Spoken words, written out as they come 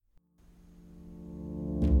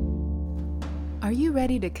Are you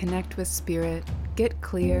ready to connect with Spirit, get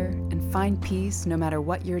clear, and find peace no matter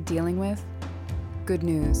what you're dealing with? Good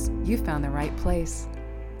news, you found the right place.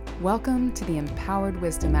 Welcome to the Empowered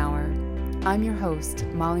Wisdom Hour. I'm your host,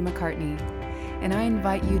 Molly McCartney, and I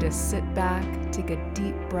invite you to sit back, take a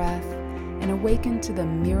deep breath, and awaken to the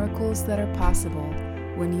miracles that are possible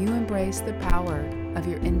when you embrace the power of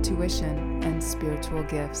your intuition and spiritual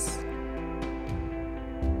gifts.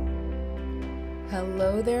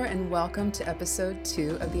 Hello there, and welcome to episode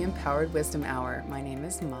 2 of the Empowered Wisdom Hour. My name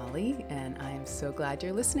is Molly, and I am so glad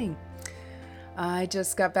you're listening. I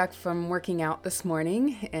just got back from working out this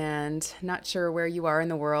morning, and not sure where you are in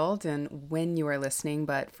the world and when you are listening,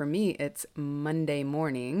 but for me, it's Monday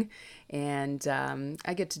morning, and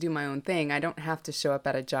I get to do my own thing. I don't have to show up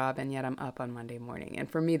at a job, and yet I'm up on Monday morning.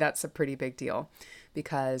 And for me, that's a pretty big deal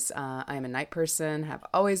because I am a night person, have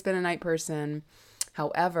always been a night person.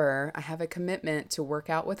 However, I have a commitment to work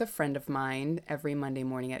out with a friend of mine every Monday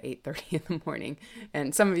morning at 8:30 in the morning.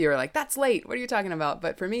 And some of you are like, that's late. What are you talking about?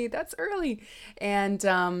 But for me, that's early. And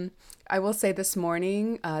I will say this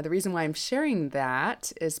morning, the reason why I'm sharing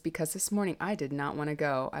that is because this morning I did not want to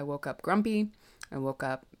go. I woke up grumpy. I woke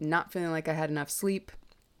up not feeling like I had enough sleep,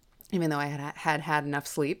 even though I had enough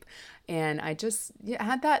sleep. And I just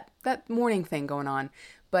had that morning thing going on.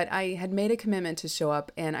 But I had made a commitment to show up,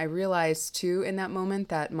 and I realized too in that moment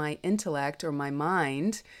that my intellect or my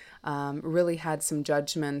mind really had some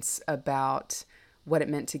judgments about what it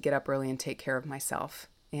meant to get up early and take care of myself.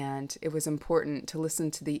 And it was important to listen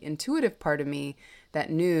to the intuitive part of me that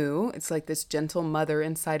knew, it's like this gentle mother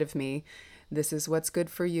inside of me. This is what's good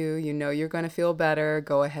for you. You know you're going to feel better.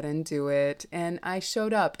 Go ahead and do it. And I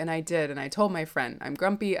showed up, and I did. And I told my friend, I'm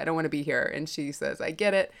grumpy. I don't want to be here. And she says, I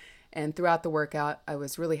get it. And throughout the workout, I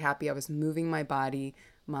was really happy. I was moving my body.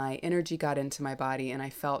 My energy got into my body, and I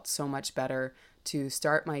felt so much better to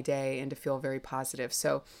start my day and to feel very positive.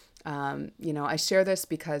 So, I share this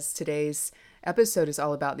because today's episode is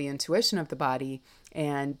all about the intuition of the body.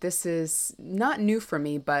 And this is not new for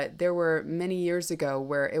me, but there were many years ago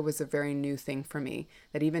where it was a very new thing for me,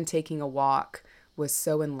 that even taking a walk was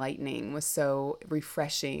so enlightening, was so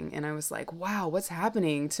refreshing. And I was like, wow, what's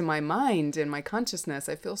happening to my mind and my consciousness?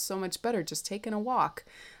 I feel so much better just taking a walk.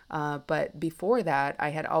 But before that, I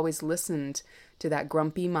had always listened to that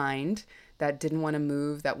grumpy mind that didn't want to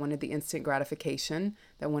move, that wanted the instant gratification,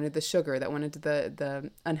 that wanted the sugar, that wanted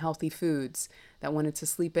the unhealthy foods, that wanted to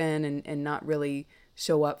sleep in and not really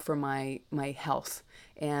show up for my health.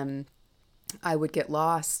 And I would get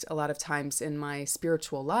lost a lot of times in my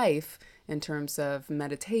spiritual life in terms of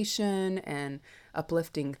meditation and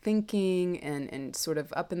uplifting thinking and sort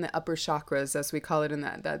of up in the upper chakras, as we call it in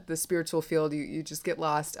that the spiritual field. You just get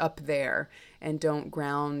lost up there and don't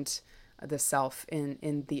ground the self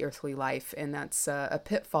in the earthly life. And that's a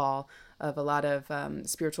pitfall of a lot of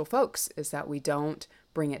spiritual folks, is that we don't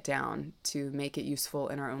bring it down to make it useful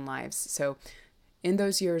in our own lives. So in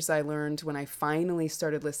those years, I learned when I finally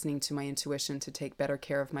started listening to my intuition to take better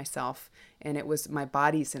care of myself. And it was my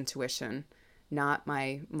body's intuition, not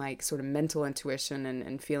my sort of mental intuition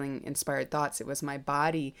and feeling inspired thoughts. It was my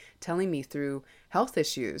body telling me through health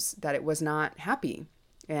issues that it was not happy.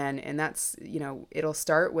 And that's, it'll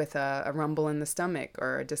start with a rumble in the stomach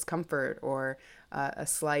or a discomfort or a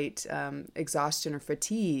slight exhaustion or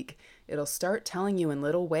fatigue. It'll start telling you in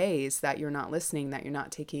little ways that you're not listening, that you're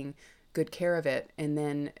not taking good care of it. And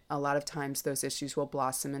then a lot of times those issues will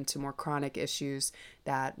blossom into more chronic issues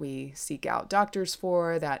that we seek out doctors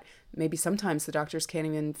for, that maybe sometimes the doctors can't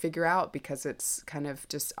even figure out because it's kind of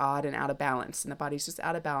just odd and out of balance, and the body's just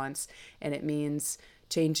out of balance. And it means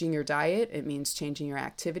changing your diet. It means changing your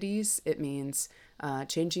activities. It means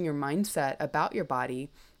changing your mindset about your body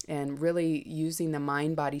and really using the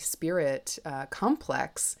mind, body, spirit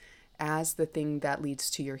complex as the thing that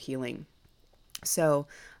leads to your healing. So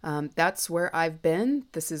that's where I've been.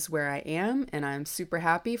 This is where I am, and I'm super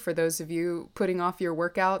happy. For those of you putting off your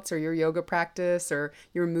workouts or your yoga practice or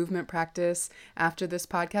your movement practice after this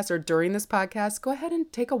podcast or during this podcast, go ahead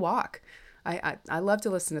and take a walk. I love to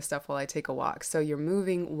listen to stuff while I take a walk. So you're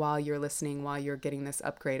moving while you're listening, while you're getting this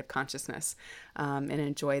upgrade of consciousness, and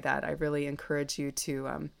enjoy that. I really encourage you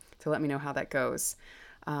to let me know how that goes.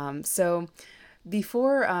 So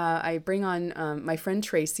before I bring on my friend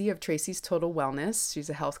Tracy of Tracy's Total Wellness, she's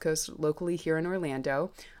a health coach locally here in Orlando.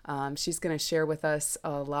 She's going to share with us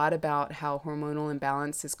a lot about how hormonal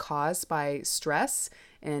imbalance is caused by stress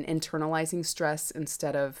and internalizing stress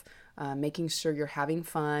instead of making sure you're having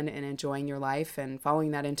fun and enjoying your life and following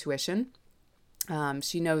that intuition.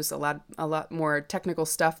 She knows a lot more technical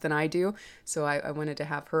stuff than I do, so I wanted to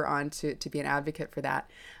have her on to be an advocate for that.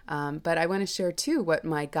 But I want to share too what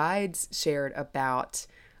my guides shared about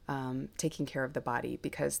taking care of the body,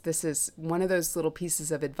 because this is one of those little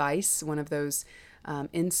pieces of advice, one of those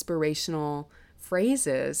inspirational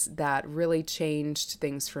phrases that really changed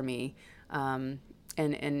things for me,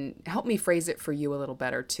 and helped me phrase it for you a little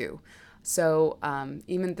better too. So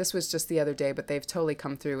even this was just the other day, but they've totally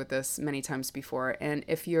come through with this many times before. And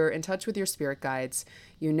if you're in touch with your spirit guides,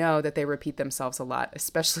 you know that they repeat themselves a lot,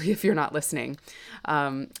 especially if you're not listening.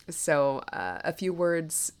 So a few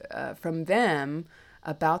words from them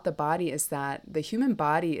about the body is that the human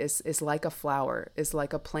body is like a flower, is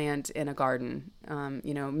like a plant in a garden,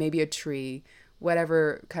 maybe a tree,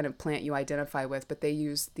 whatever kind of plant you identify with, but they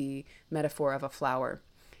use the metaphor of a flower.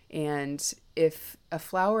 And if a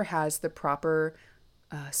flower has the proper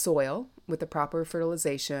soil with the proper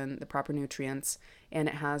fertilization, the proper nutrients, and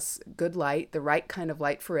it has good light, the right kind of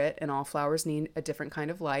light for it, and all flowers need a different kind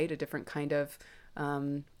of light, a different kind of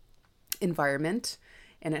environment,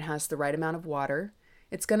 and it has the right amount of water,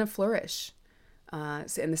 it's going to flourish. And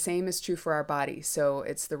the same is true for our body. So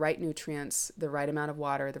it's the right nutrients, the right amount of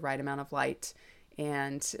water, the right amount of light,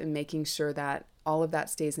 and making sure that all of that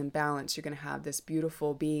stays in balance. You're going to have this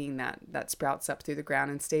beautiful being that sprouts up through the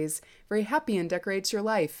ground and stays very happy and decorates your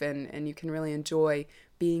life, and you can really enjoy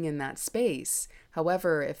being in that space.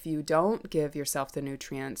 However, if you don't give yourself the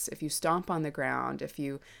nutrients, if you stomp on the ground, if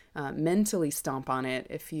you mentally stomp on it,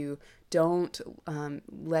 if you don't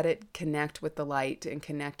let it connect with the light and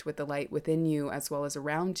connect with the light within you as well as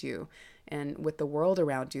around you and with the world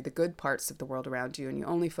around you, the good parts of the world around you, and you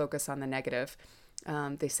only focus on the negative,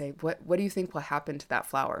 they say, what do you think will happen to that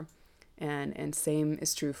flower? And same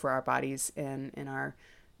is true for our bodies and in our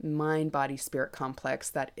mind, body, spirit complex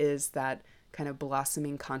that is that kind of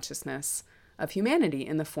blossoming consciousness of humanity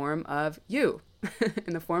in the form of you,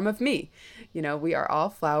 in the form of me. We are all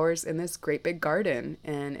flowers in this great big garden,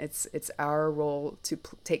 and it's our role to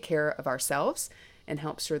take care of ourselves and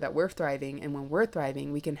help sure that we're thriving. And when we're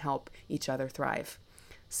thriving, we can help each other thrive.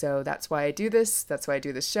 So that's why I do this. That's why I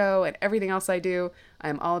do this show and everything else I do.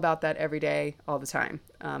 I'm all about that every day, all the time.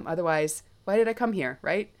 Otherwise, why did I come here,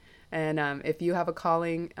 right? And if you have a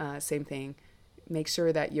calling, same thing. Make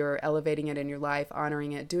sure that you're elevating it in your life,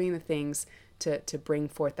 honoring it, doing the things to bring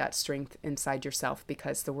forth that strength inside yourself,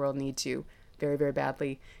 because the world needs you very, very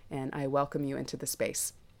badly. And I welcome you into the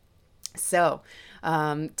space. So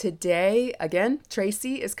today, again,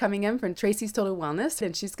 Tracy is coming in from Tracy's Total Wellness,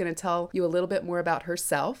 and she's going to tell you a little bit more about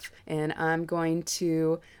herself. And I'm going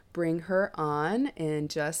to bring her on in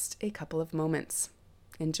just a couple of moments.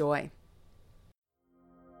 Enjoy.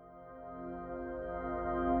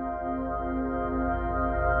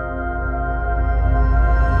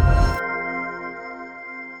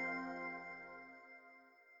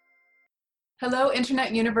 Hello,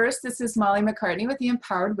 Internet Universe. This is Molly McCartney with the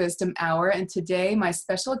Empowered Wisdom Hour, and today my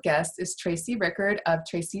special guest is Tracy Rickard of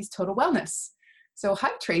Tracy's Total Wellness. So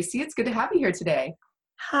hi, Tracy. It's good to have you here today.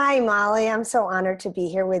 Hi, Molly. I'm so honored to be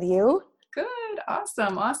here with you. Good.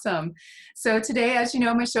 Awesome. So today, as you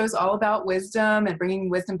know, my show is all about wisdom and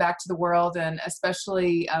bringing wisdom back to the world, and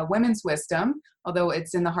especially women's wisdom, although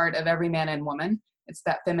it's in the heart of every man and woman. It's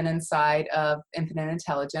that feminine side of infinite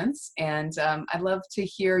intelligence. And I'd love to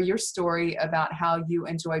hear your story about how you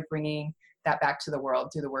enjoy bringing that back to the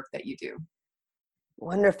world through the work that you do.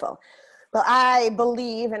 Wonderful. Well, I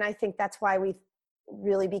believe, and I think that's why we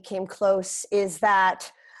really became close, is that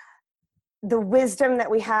the wisdom that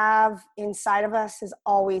we have inside of us has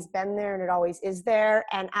always been there, and it always is there.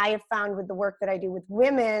 And I have found with the work that I do with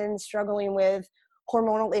women struggling with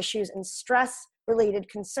hormonal issues and stress-related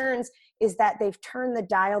concerns is that they've turned the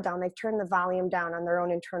dial down, they've turned the volume down on their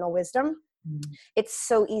own internal wisdom. Mm-hmm. It's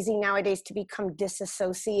so easy nowadays to become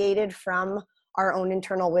disassociated from our own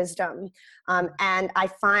internal wisdom. And I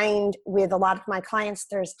find with a lot of my clients,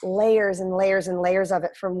 there's layers and layers and layers of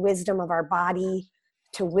it, from wisdom of our body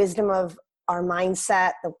to wisdom of our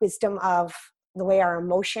mindset, the wisdom of the way our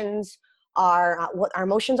emotions are, what our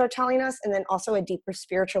emotions are telling us, and then also a deeper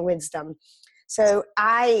spiritual wisdom. So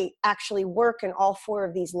I actually work in all four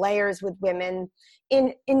of these layers with women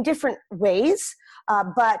in different ways,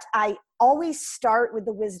 but I always start with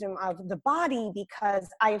the wisdom of the body, because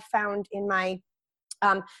I have found in my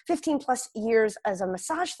 15 plus years as a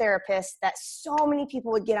massage therapist that so many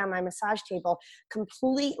people would get on my massage table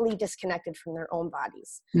completely disconnected from their own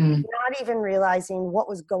bodies, not even realizing what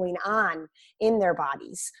was going on in their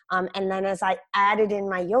bodies. And then as I added in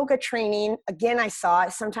my yoga training, again, I saw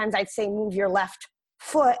sometimes I'd say, move your left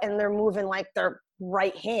foot, and they're moving like they're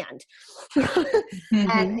right hand. And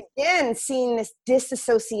Mhm. again, seeing this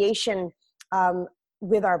disassociation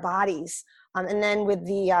with our bodies. And then with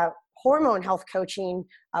the hormone health coaching,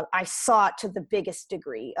 I saw it to the biggest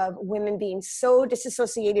degree of women being so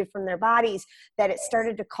disassociated from their bodies that it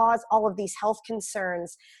started to cause all of these health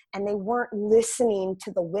concerns, and they weren't listening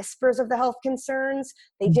to the whispers of the health concerns.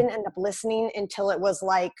 They didn't end up listening until it was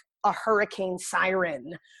like a hurricane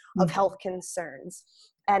siren of health concerns.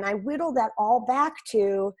 And I whittled that all back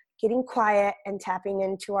to getting quiet and tapping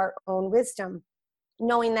into our own wisdom,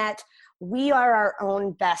 knowing that we are our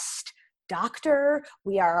own best doctor,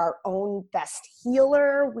 we are our own best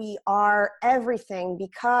healer, we are everything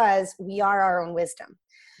because we are our own wisdom.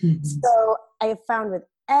 Mhm. So I have found with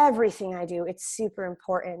everything I do, it's super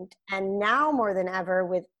important. And now more than ever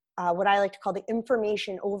with what I like to call the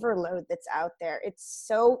information overload that's out there, it's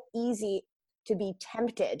so easy to be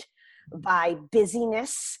tempted by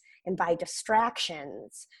busyness and by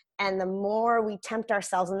distractions. And the more we tempt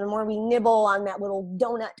ourselves and the more we nibble on that little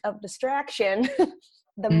donut of distraction,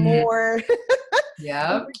 the Mhm. more, the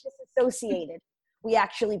Yep. more disassociated we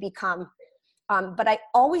actually become. But I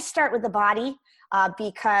always start with the body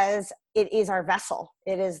because it is our vessel.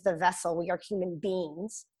 It is the vessel. We are human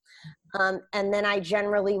beings. And then I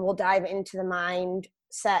generally will dive into the mind,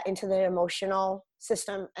 set into the emotional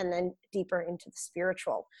system, and then deeper into the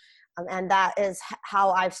spiritual. And that is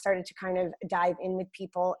how I've started to kind of dive in with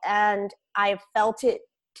people. And I've felt it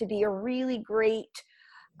to be a really great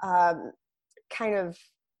kind of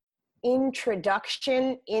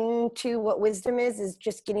introduction into what wisdom is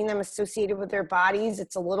just getting them associated with their bodies.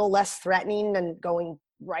 It's a little less threatening than going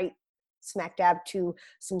right smack dab to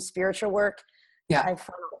some spiritual work. Yeah. I've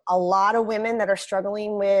found a lot of women that are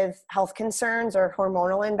struggling with health concerns or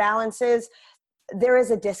hormonal imbalances. There is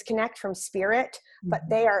a disconnect from spirit, but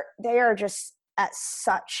they are just at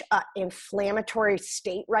such an inflammatory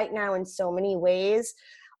state right now in so many ways.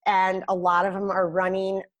 And a lot of them are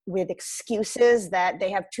running with excuses that they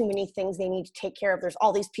have too many things they need to take care of. There's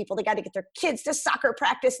all these people, they got to get their kids to soccer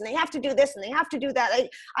practice and they have to do this and they have to do that.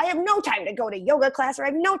 I have no time to go to yoga class, or I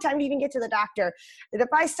have no time to even get to the doctor. And if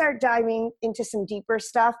I start diving into some deeper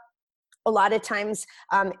stuff, a lot of times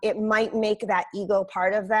it might make that ego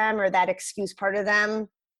part of them or that excuse part of them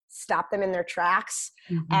stop them in their tracks.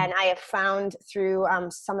 Mhm. And I have found through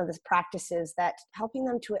some of the practices that helping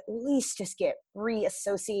them to at least just get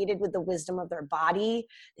reassociated with the wisdom of their body,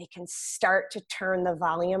 they can start to turn the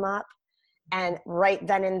volume up. And right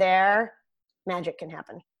then and there, magic can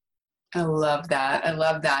happen. I love that. I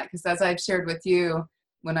love that because as I've shared with you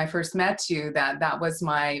when I first met you, that was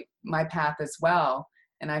my path as well.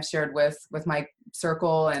 And I've shared with my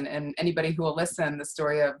circle and anybody who will listen the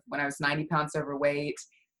story of when I was 90 pounds overweight,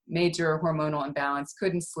 major hormonal imbalance,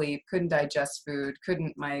 couldn't sleep, couldn't digest food,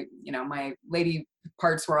 couldn't my lady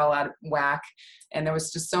parts were all out of whack, and there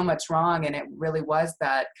was just so much wrong. And it really was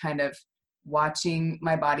that kind of watching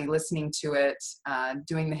my body, listening to it,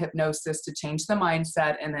 doing the hypnosis to change the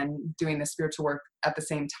mindset, and then doing the spiritual work at the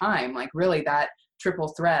same time. Like really that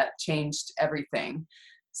triple threat changed everything.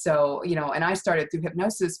 So, and I started through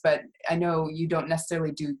hypnosis, but I know you don't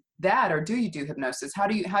necessarily do that, or do you do hypnosis? How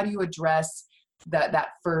do you address that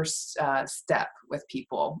first step with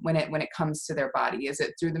people when it comes to their body? Is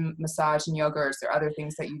it through the massage and yoga, or is there other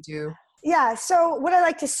things that you do? Yeah. So what I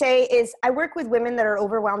like to say is I work with women that are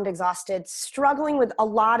overwhelmed, exhausted, struggling with a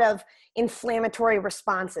lot of inflammatory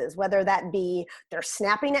responses, whether that be they're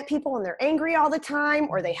snapping at people and they're angry all the time,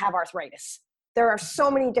 or they have arthritis. There are so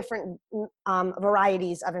many different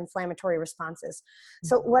varieties of inflammatory responses.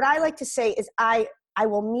 So what I like to say is I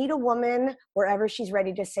will meet a woman wherever she's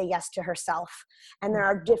ready to say yes to herself. And there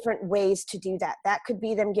are different ways to do that. That could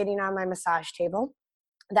be them getting on my massage table.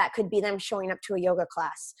 That could be them showing up to a yoga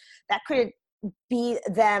class. That could be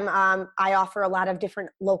them. I offer a lot of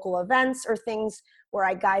different local events or things where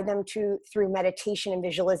I guide them through meditation and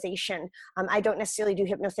visualization. I don't necessarily do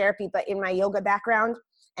hypnotherapy, but in my yoga background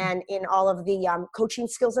and in all of the coaching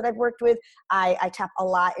skills that I've worked with, I tap a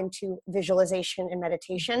lot into visualization and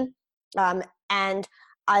meditation. And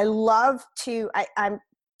I love to, I'm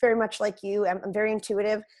very much like you, I'm very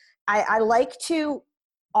intuitive. I like to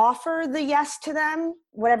offer the yes to them,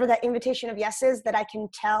 whatever that invitation of yes is, that I can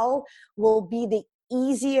tell will be the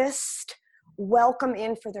easiest welcome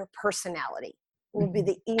in for their personality, will be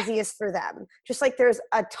the easiest for them. Just like there's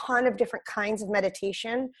a ton of different kinds of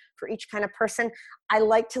meditation for each kind of person, I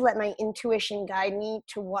like to let my intuition guide me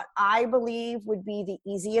to what I believe would be the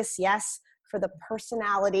easiest yes for the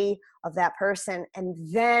personality of that person. And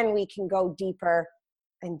then we can go deeper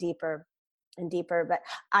and deeper. and deeper. But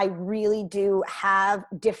I really do have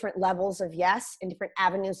different levels of yes and different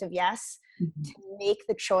avenues of yes to make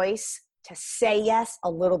the choice to say yes a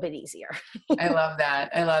little bit easier. I love that.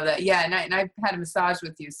 I love that. Yeah. And I've had a massage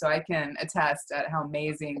with you, so I can attest at how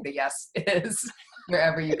amazing the yes is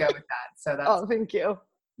wherever you go with that. So that's, Oh, thank you.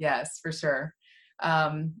 yes, for sure.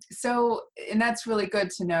 So, and that's really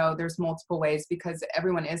good to know there's multiple ways, because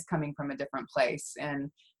everyone is coming from a different place.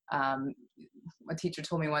 And a teacher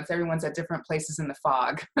told me once, everyone's at different places in the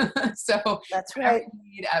fog. So That's right.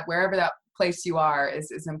 at wherever that place you are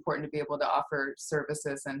is important to be able to offer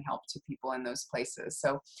services and help to people in those places.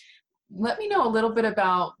 So let me know a little bit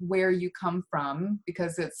about where you come from,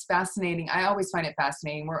 because it's fascinating. I always find it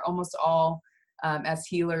fascinating. We're almost all, as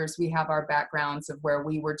healers, we have our backgrounds of where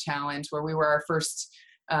we were challenged, where we were our first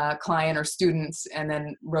client or students, and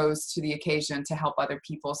then rose to the occasion to help other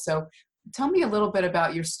people. So tell me a little bit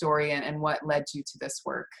about your story and what led you to this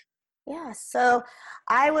work. Yeah, so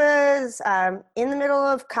I was in the middle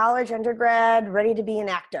of college, undergrad, ready to be an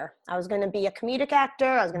actor. I was going to be a comedic actor.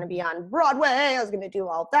 I was going to be on Broadway. I was going to do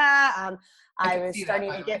all that. I was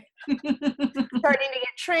starting to get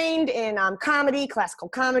trained in comedy, classical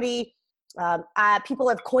comedy. People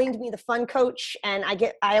have coined me the fun coach, and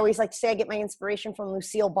I always like to say I get my inspiration from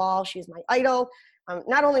Lucille Ball. She's my idol.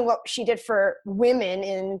 Not only what she did for women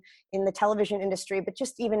in the television industry, but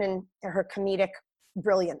just even in her comedic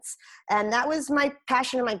brilliance. And that was my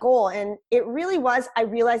passion and my goal. And it really was, I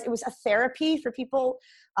realized it was a therapy for people.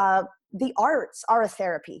 The arts are a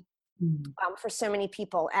therapy for so many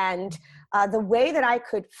people. And the way that I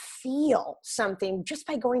could feel something just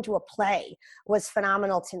by going to a play was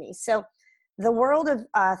phenomenal to me. So the world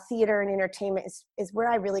of theater and entertainment is where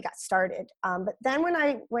I really got started. But then when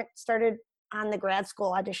I started on the grad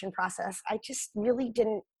school audition process, I just really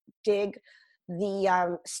didn't dig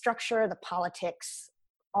the structure, the politics,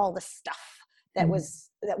 all the stuff that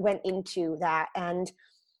went into that. And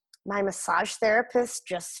my massage therapist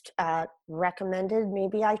just recommended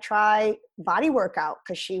maybe I try body workout,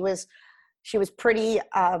 because she was pretty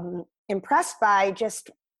impressed by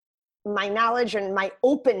just my knowledge and my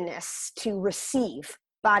openness to receive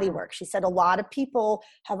body work. She said a lot of people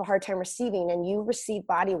have a hard time receiving, and you receive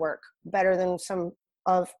body work better than some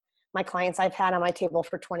of my clients I've had on my table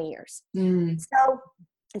for 20 years. So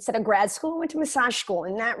instead of grad school, I went to massage school,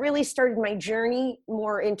 and that really started my journey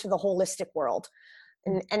more into the holistic world.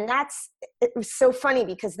 And it was so funny,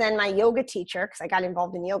 because then my yoga teacher, because I got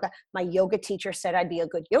involved in yoga, my yoga teacher said I'd be a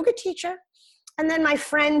good yoga teacher. And then my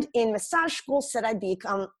friend in massage school said I'd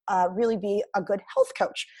really be a good health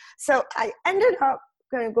coach. So I ended up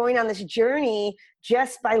going on this journey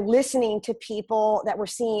just by listening to people that were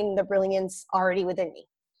seeing the brilliance already within me.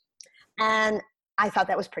 And I thought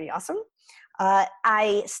that was pretty awesome.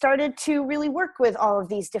 I started to really work with all of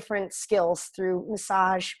these different skills through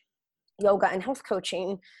massage, yoga, and health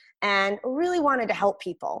coaching, and really wanted to help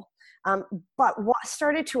people. But what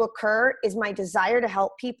started to occur is my desire to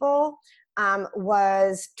help people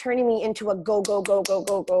was turning me into a go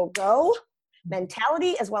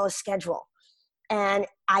mentality, as well as schedule. And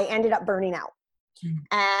I ended up burning out.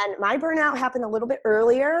 And my burnout happened a little bit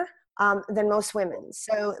earlier than most women.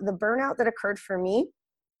 So the burnout that occurred for me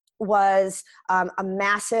was a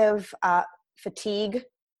massive fatigue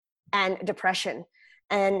and depression.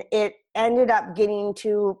 And it ended up getting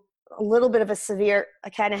to a little bit of a severe, I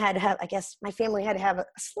kind of had to have, I guess my family had to have a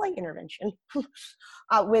slight intervention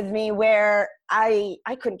with me, where I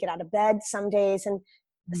couldn't get out of bed some days. And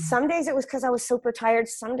some days it was because I was super tired.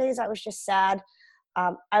 Some days I was just sad.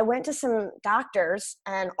 I went to some doctors,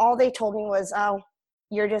 and all they told me was, oh,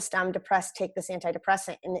 you're just depressed, take this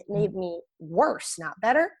antidepressant. And it made me worse, not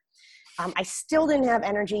better. I still didn't have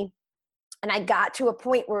energy. And I got to a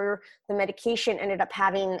point where the medication ended up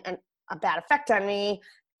having a bad effect on me.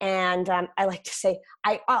 And I like to say,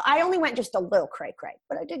 I only went just a little cray-cray,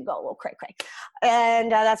 but I did go a little cray-cray.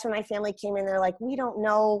 And that's when my family came in. They're like, we don't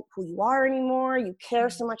know who you are anymore. You care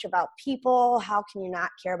so much about people. How can you not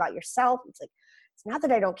care about yourself? It's like, it's not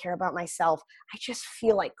that I don't care about myself. I just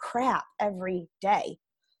feel like crap every day.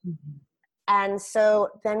 And so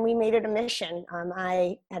then we made it a mission.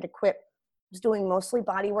 I had to quit. I was doing mostly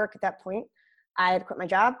body work at that point. I had to quit my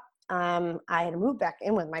job. I had to move back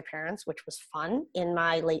in with my parents, which was fun in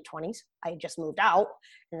my late 20s. I had just moved out,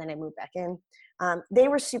 and then I moved back in. They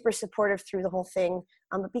were super supportive through the whole thing.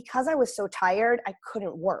 But because I was so tired, I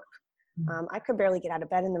couldn't work. I could barely get out of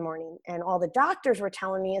bed in the morning. And all the doctors were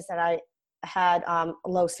telling me is that I had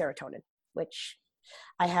low serotonin, which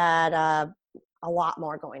I had a lot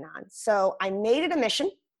more going on. So I made it a mission,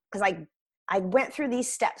 because I went through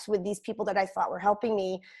these steps with these people that I thought were helping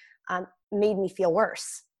me, made me feel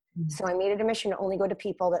worse. So I made it a mission to only go to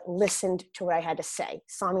people that listened to what I had to say,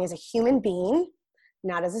 saw me as a human being,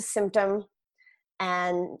 not as a symptom.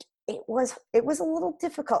 And it was a little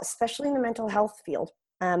difficult, especially in the mental health field,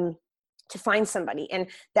 to find somebody. And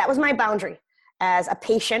that was my boundary as a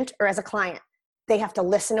patient or as a client. They have to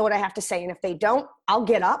listen to what I have to say. And if they don't, I'll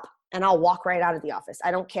get up and I'll walk right out of the office.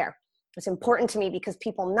 I don't care. It's important to me because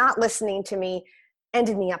people not listening to me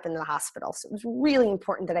ended me up in the hospital. So it was really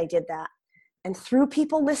important that I did that. And through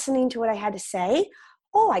people listening to what I had to say,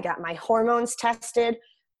 I got my hormones tested,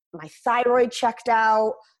 my thyroid checked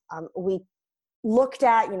out. We looked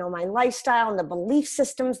at, my lifestyle and the belief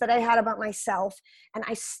systems that I had about myself. And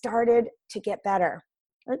I started to get better.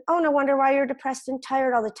 Like, no wonder why you're depressed and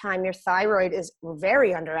tired all the time. Your thyroid is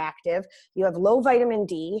very underactive. You have low vitamin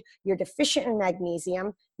D. You're deficient in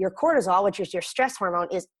magnesium. Your cortisol, which is your stress hormone,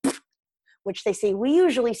 is, which they say, we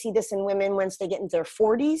usually see this in women once they get into their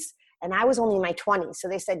 40s. And I was only in my 20s. So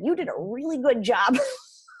they said, you did a really good job.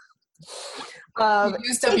 You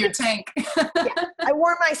used up your tank. Yeah, I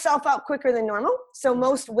wore myself out quicker than normal. So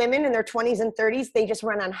most women in their 20s and 30s, they just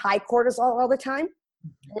run on high cortisol all the time.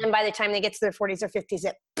 And then by the time they get to their 40s or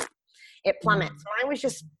 50s, it plummets. Mine was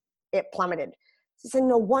just, it plummeted. So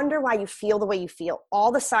no wonder why you feel the way you feel.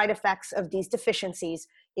 All the side effects of these deficiencies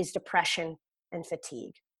is depression and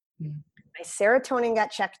fatigue. My serotonin got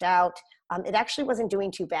checked out. It actually wasn't doing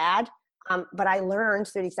too bad. But I learned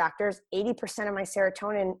through these doctors, 80% of my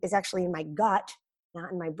serotonin is actually in my gut,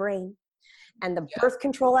 not in my brain. And the birth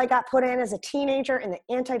control I got put in as a teenager and the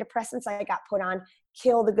antidepressants I got put on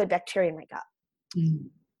kill the good bacteria in my gut.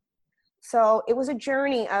 So it was a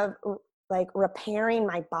journey of like repairing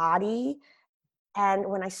my body. And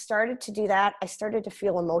when I started to do that, I started to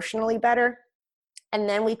feel emotionally better. And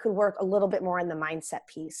then we could work a little bit more on the mindset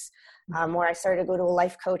piece, where I started to go to a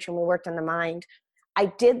life coach and we worked on the mind. I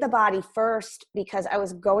did the body first because I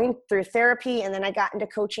was going through therapy and then I got into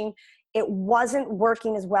coaching. It wasn't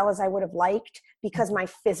working as well as I would have liked because my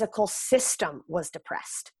physical system was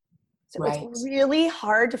depressed. So It's really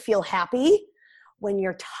hard to feel happy when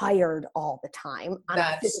you're tired all the time on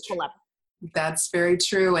a physical level. That's very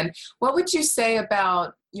true. And what would you say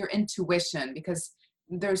about your intuition? Because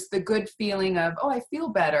there's the good feeling of, I feel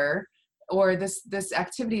better, or this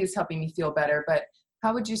activity is helping me feel better. But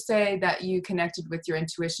how would you say that you connected with your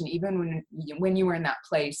intuition even when you were in that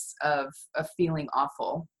place of feeling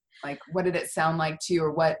awful? Like, what did it sound like to you,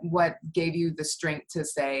 or what gave you the strength to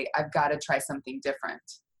say, I've got to try something different?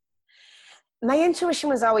 My intuition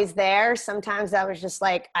was always there. Sometimes I was just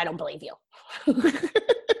like, I don't believe you.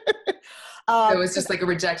 So it was just like a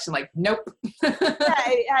rejection, like, nope.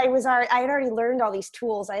 I had already learned all these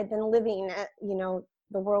tools. I had been living at,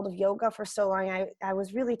 the world of yoga for so long. I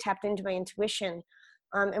was really tapped into my intuition.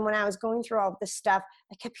 And when I was going through all of this stuff,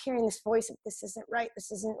 I kept hearing this voice of, this isn't right.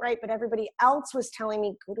 But everybody else was telling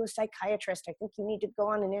me, go to a psychiatrist. I think you need to go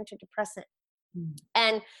on an antidepressant.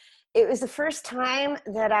 And it was the first time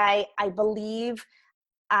that I believe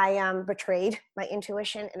I betrayed my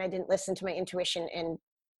intuition, and I didn't listen to my intuition, and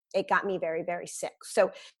it got me very, very sick.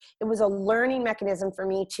 So it was a learning mechanism for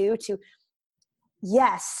me too, to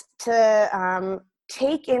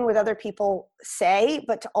take in what other people say,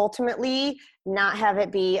 but to ultimately not have it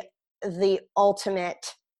be the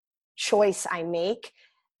ultimate choice I make.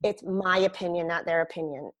 It's my opinion, not their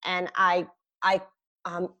opinion. And I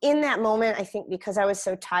in that moment, I think because I was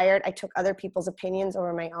so tired, I took other people's opinions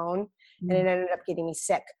over my own, and it ended up getting me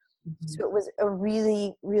sick. So it was a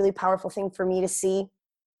really, really powerful thing for me to see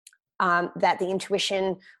that the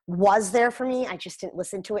intuition was there for me. I just didn't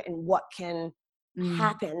listen to it. And what can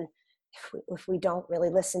happen if we don't really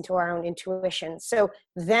listen to our own intuition? So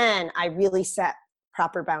then I really set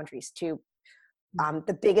proper boundaries too.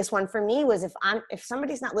 The biggest one for me was if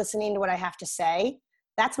somebody's not listening to what I have to say,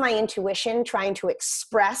 that's my intuition trying to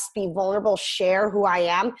express, be vulnerable, share who I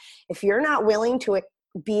am. If you're not willing to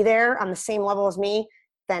be there on the same level as me,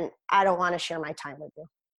 then I don't want to share my time with you.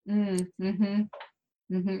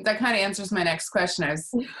 That kind of answers my next question. I was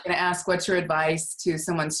going to ask, what's your advice to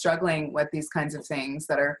someone struggling with these kinds of things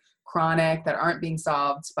that are chronic, that aren't being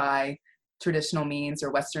solved by traditional means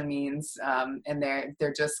or Western means, and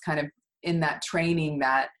they're just kind of in that training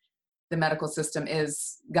that the medical system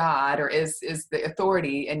is God or is the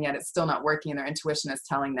authority, and yet it's still not working, and their intuition is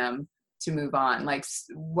telling them to move on. Like,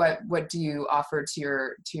 what do you offer to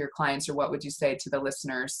your clients, or what would you say to the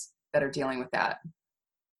listeners that are dealing with that?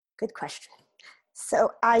 Good question.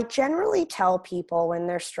 So I generally tell people when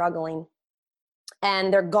they're struggling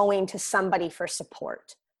and they're going to somebody for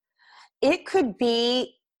support, it could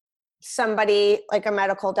be somebody like a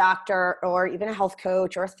medical doctor or even a health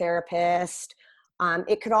coach or a therapist.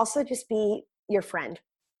 It could also just be your friend.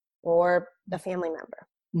 or the family member.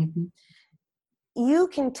 Mm-hmm. You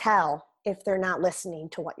can tell if they're not listening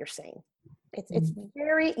to what you're saying. It's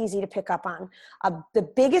very easy to pick up on. The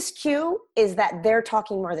biggest cue is that they're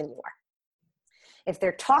talking more than you are. If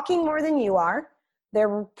they're talking more than you are,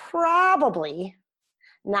 they're probably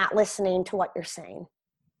not listening to what you're saying.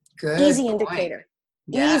 Good Easy point. indicator.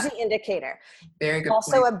 Yeah. Easy indicator. Very good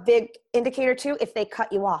Also point. a big indicator too, if they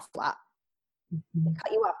cut you off a lot. Mm-hmm. They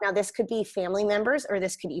cut you off. Now this could be family members, or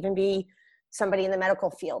this could even be somebody in the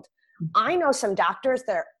medical field. I know some doctors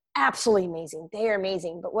that are absolutely amazing. They are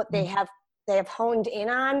amazing, but what they have honed in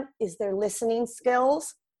on is their listening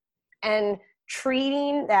skills and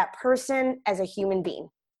treating that person as a human being.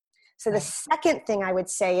 So the second thing I would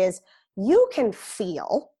say is, you can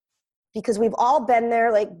feel, because we've all been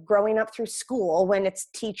there, like growing up through school, when it's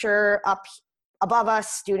teacher up above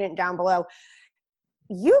us, student down below.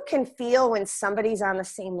 You can feel when somebody's on the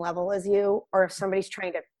same level as you, or if somebody's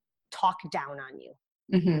trying to talk down on you.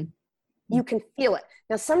 Mm-hmm. You can feel it.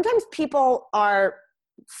 Now, sometimes people are,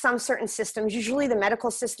 some certain systems, usually the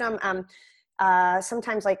medical system,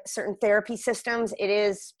 sometimes like certain therapy systems, it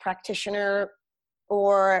is practitioner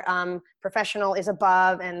or professional is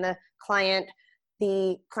above, and the client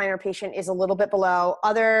or patient is a little bit below.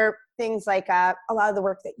 Other things like a lot of the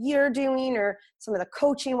work that you're doing, or some of the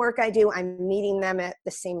coaching work I do, I'm meeting them at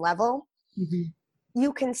the same level. Mm-hmm.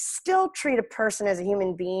 You can still treat a person as a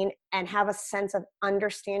human being and have a sense of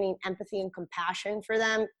understanding, empathy, and compassion for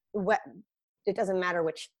them. It doesn't matter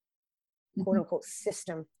which quote unquote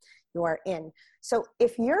system you are in. So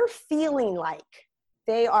if you're feeling like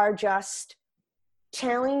they are just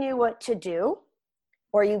telling you what to do,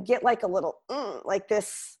 or you get like a little like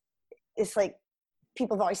this, it's like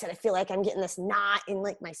people have always said, I feel like I'm getting this knot in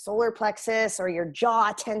like my solar plexus, or your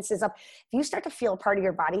jaw tenses up. If you start to feel a part of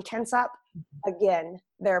your body tense up, again,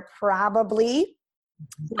 they're probably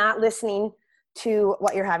not listening to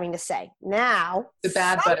what you're having to say. Now, The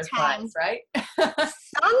bad butterflies, right?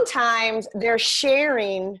 Sometimes they're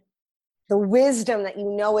sharing the wisdom that you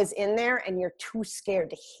know is in there, and you're too scared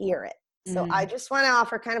to hear it. So I just want to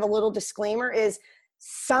offer kind of a little disclaimer is,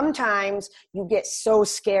 sometimes you get so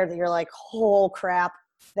scared that you're like, oh crap,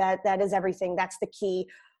 that is everything. That's the key.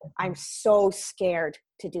 I'm so scared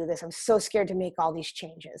to do this. I'm so scared to make all these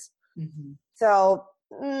changes. Mm-hmm. So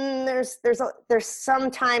there's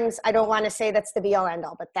sometimes, I don't want to say that's the be all end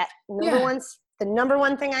all, but that the number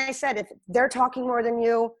one thing I said, if they're talking more than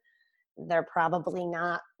you, they're probably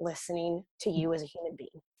not listening to you as a human being.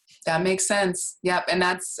 That makes sense. Yep. And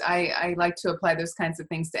that's, I like to apply those kinds of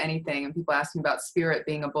things to anything. And people ask me about spirit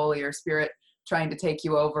being a bully, or spirit trying to take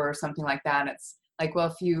you over, or something like that. And it's like, well,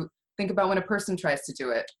 if you think about when a person tries to do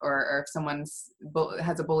it, or if someone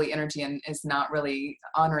has a bully energy and is not really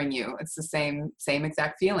honoring you, it's the same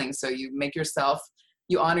exact feeling. So you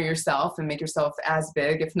honor yourself and make yourself as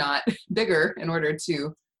big, if not bigger, in order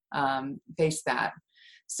to face that.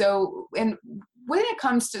 So, and when it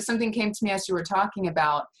comes to, something came to me as you were talking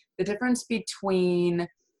about the difference between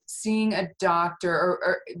seeing a doctor,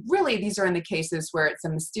 or really these are in the cases where it's a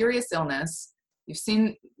mysterious illness. You've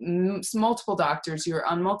seen multiple doctors, you're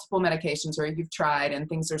on multiple medications, or you've tried and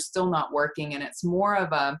things are still not working. And it's more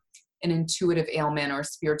of an intuitive ailment, or a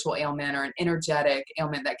spiritual ailment, or an energetic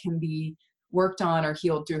ailment that can be worked on or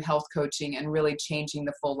healed through health coaching and really changing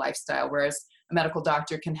the full lifestyle. Whereas a medical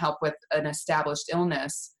doctor can help with an established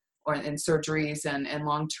illness, or in surgeries and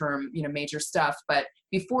long-term, major stuff. But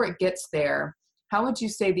before it gets there, how would you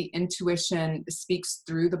say the intuition speaks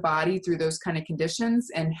through the body, through those kind of conditions?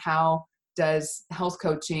 And how does health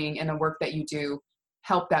coaching and the work that you do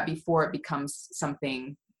help that before it becomes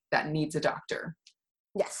something that needs a doctor?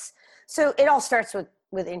 Yes. So it all starts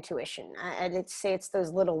with intuition. I'd say it's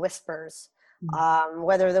those little whispers,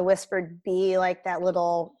 whether the whisper be like that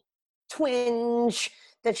little twinge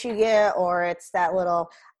that you get, or it's that little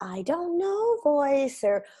I don't know voice,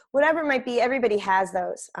 or whatever it might be. Everybody has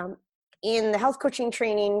those. In the health coaching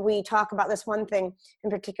training, we talk about this one thing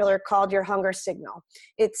in particular called your hunger signal.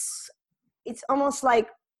 It's almost like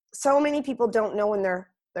so many people don't know when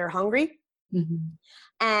they're hungry. Mm-hmm.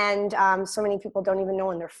 And so many people don't even know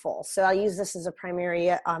when they're full. So I'll use this as a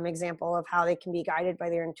primary example of how they can be guided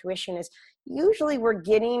by their intuition. Is usually we're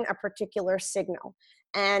getting a particular signal,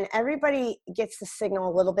 and everybody gets the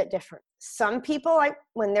signal a little bit different. Some people,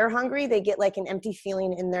 when they're hungry, they get like an empty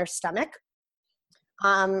feeling in their stomach.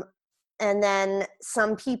 And then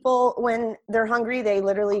some people, when they're hungry, they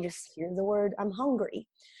literally just hear the word, I'm hungry.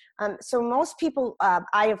 So most people,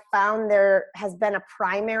 I have found there has been a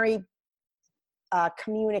primary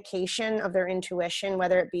communication of their intuition,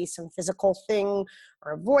 whether it be some physical thing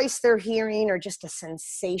or a voice they're hearing or just a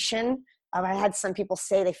sensation I had some people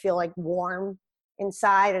say they feel like warm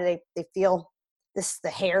inside, or they feel the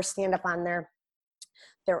hair stand up on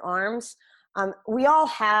their arms. We all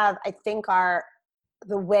have, I think,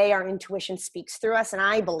 the way our intuition speaks through us. And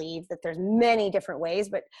I believe that there's many different ways,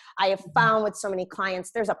 but I have found with so many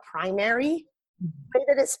clients, there's a primary way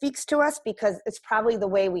that it speaks to us because it's probably the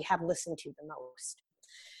way we have listened to the most.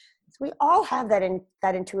 So we all have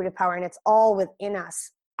that intuitive power, and it's all within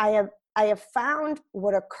us. I have found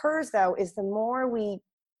what occurs though is the more we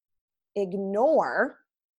ignore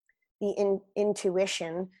the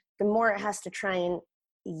intuition, the more it has to try and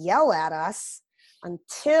yell at us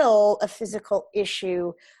until a physical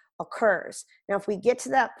issue occurs. Now, if we get to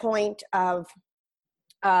that point of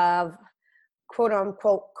quote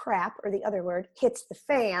unquote crap, or the other word, hits the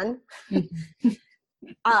fan,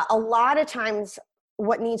 a lot of times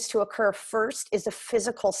what needs to occur first is a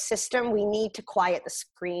physical system. We need to quiet the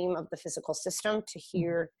scream of the physical system to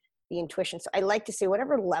hear the intuition. So I like to say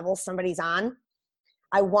whatever level somebody's on,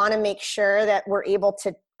 I want to make sure that we're able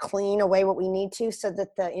to clean away what we need to so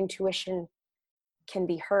that the intuition can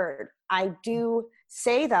be heard. I do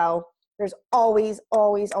say though, there's always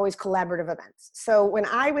collaborative events. So when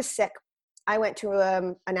I was sick, I went to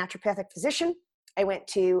a naturopathic physician. I went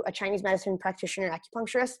to a Chinese medicine practitioner,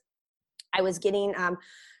 acupuncturist. I was getting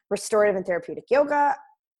restorative and therapeutic yoga.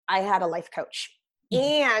 I had a life coach,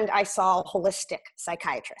 and I saw a holistic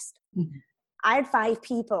psychiatrist. I had 5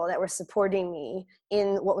 people that were supporting me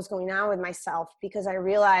in what was going on with myself, because I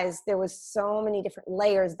realized there was so many different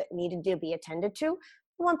layers that needed to be attended to.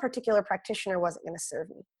 One particular practitioner wasn't going to serve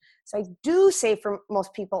me. So I do say for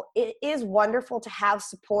most people, it is wonderful to have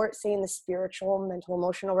support, say in the spiritual, mental,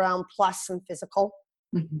 emotional realm, plus some physical,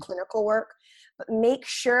 clinical work, but make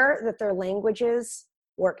sure that their languages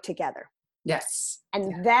work together. Yes.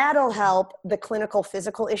 And that'll help the clinical,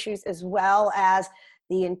 physical issues, as well as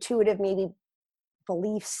the intuitive, maybe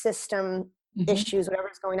belief system issues,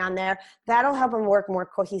 whatever's going on there. That'll help them work more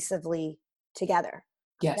cohesively together.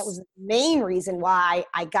 Yes. That was the main reason why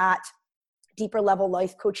I got deeper level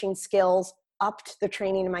life coaching skills, upped the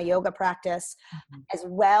training in my yoga practice, as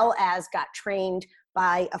well as got trained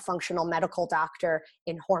by a functional medical doctor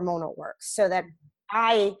in hormonal work, so that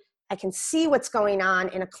I can see what's going on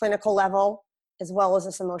in a clinical level as well as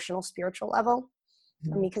this emotional, spiritual level,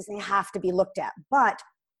 because they have to be looked at. But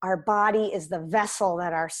our body is the vessel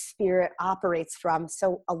that our spirit operates from.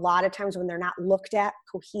 So a lot of times when they're not looked at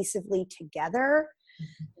cohesively together,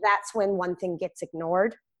 that's when one thing gets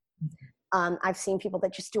ignored. I've seen people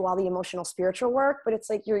that just do all the emotional, spiritual work, but it's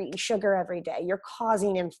like you're eating sugar every day. You're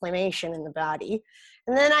causing inflammation in the body.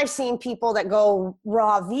 And then I've seen people that go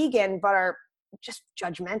raw vegan, but are just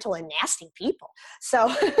judgmental and nasty people. So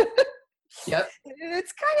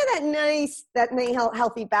it's kind of that nice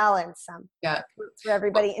healthy balance for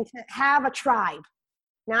everybody. And to have a tribe,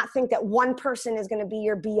 not think that one person is going to be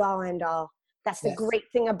your be all end all. That's the great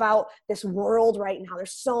thing about this world right now.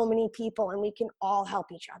 There's so many people, and we can all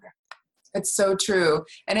help each other. It's so true.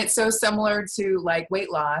 And it's so similar to like weight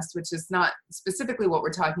loss, which is not specifically what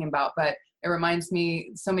we're talking about, but it reminds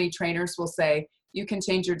me, so many trainers will say, you can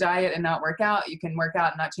change your diet and not work out. You can work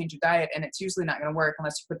out and not change your diet. And it's usually not going to work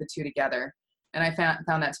unless you put the two together. And I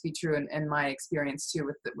found that to be true in my experience too,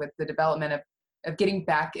 with the development of getting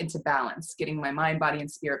back into balance, getting my mind, body, and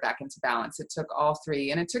spirit back into balance. It took all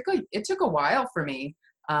 3. And it took a while for me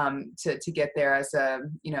to get there as a,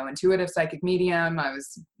 intuitive psychic medium. I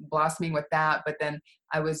was blossoming with that, but then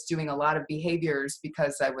I was doing a lot of behaviors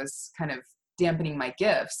because I was kind of dampening my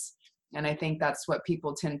gifts. And I think that's what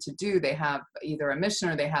people tend to do. They have either a mission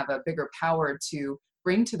or they have a bigger power to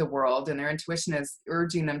bring to the world, and their intuition is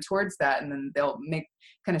urging them towards that. And then they'll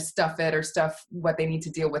kind of stuff what they need to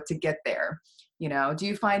deal with to get there. Do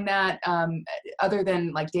you find that other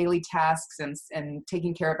than like daily tasks and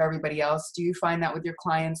taking care of everybody else, do you find that with your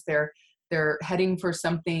clients, they're heading for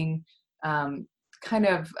something, kind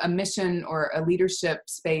of a mission or a leadership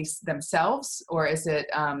space themselves? Or is it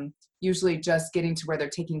usually just getting to where they're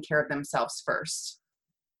taking care of themselves first?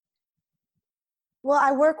 Well,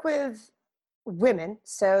 I work with women,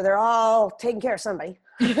 so they're all taking care of somebody.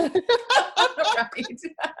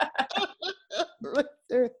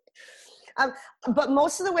 But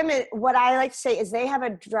most of the women, what I like to say is they have a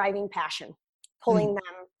driving passion pulling them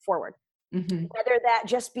forward. Whether that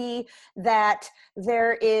just be that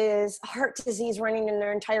there is heart disease running in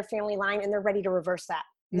their entire family line and they're ready to reverse that.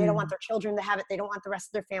 They don't want their children to have it. They don't want the rest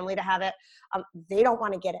of their family to have it. They don't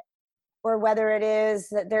want to get it. Or whether it is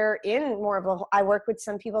that they're in more of I work with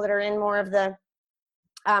some people that are in more of the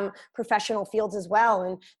professional fields as well,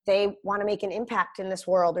 and they want to make an impact in this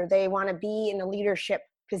world, or they want to be in a leadership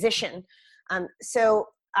position. So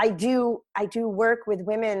I do work with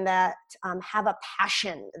women that have a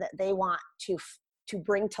passion that they want to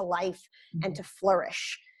bring to life and to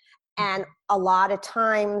flourish. And a lot of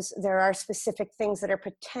times there are specific things that are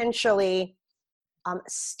potentially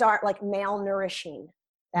start like malnourishing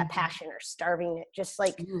that passion or starving it, just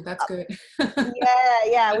like Ooh, that's good. yeah,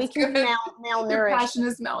 That's we can good. malnourish. Your passion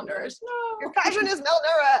is malnourished. No, Your passion is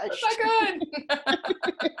malnourished. that's not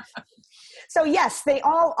good. So yes, they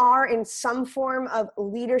all are in some form of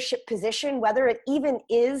leadership position, whether it even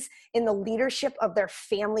is in the leadership of their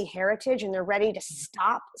family heritage and they're ready to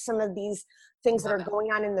stop some of these things that are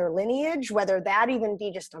going on in their lineage, whether that even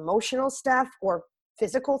be just emotional stuff or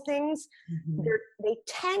physical things. They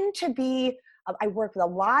tend to be, I work with a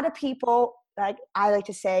lot of people, like I like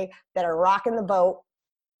to say, that are rocking the boat.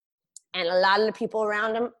 And a lot of the people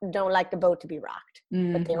around them don't like the boat to be rocked.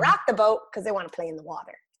 But they rock the boat because they want to play in the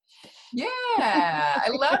water. Yeah, I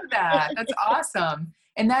love that. That's awesome.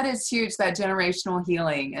 And that is huge, that generational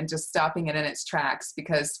healing and just stopping it in its tracks,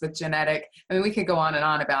 because with genetic, I mean, we could go on and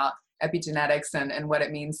on about epigenetics and what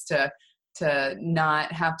it means to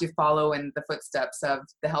not have to follow in the footsteps of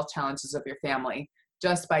the health challenges of your family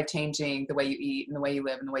just by changing the way you eat and the way you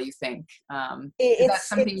live and the way you think. Is that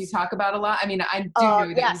something you talk about a lot? I mean, I do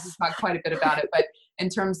know that you talk quite a bit about it, but in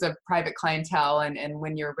terms of private clientele and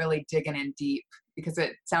when you're really digging in deep, because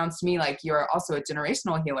it sounds to me like you're also a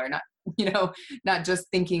generational healer, not just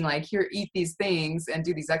thinking like, here, eat these things and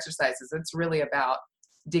do these exercises. It's really about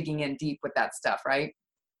digging in deep with that stuff, right?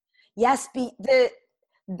 Yes,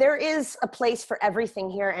 there is a place for everything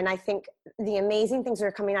here. And I think the amazing things that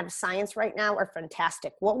are coming out of science right now are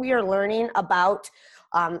fantastic. What we are learning about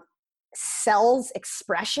cells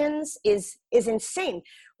expressions is insane.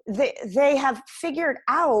 They have figured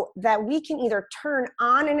out that we can either turn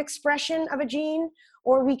on an expression of a gene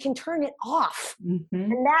or we can turn it off.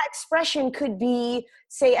 And that expression could be,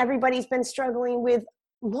 say, everybody's been struggling with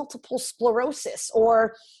multiple sclerosis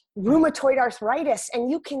or rheumatoid arthritis,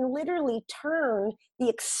 and you can literally turn the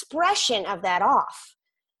expression of that off.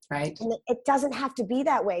 Right. And it doesn't have to be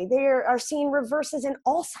that way. They are seeing reverses in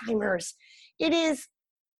Alzheimer's. It is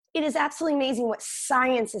absolutely amazing what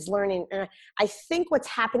science is learning. And I think what's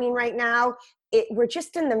happening right now, we're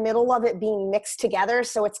just in the middle of it being mixed together.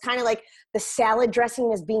 So it's kind of like the salad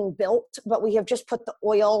dressing is being built, but we have just put the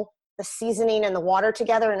oil, the seasoning, and the water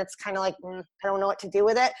together, and it's kind of like, I don't know what to do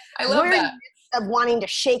with it. I love that. Of wanting to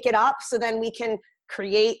shake it up so then we can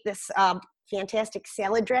create this fantastic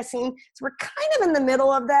salad dressing. So we're kind of in the middle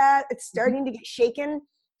of that. It's starting to get shaken.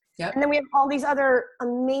 Yep. And then we have all these other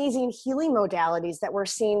amazing healing modalities that we're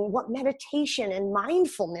seeing, what meditation and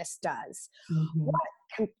mindfulness does, what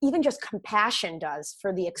even just compassion does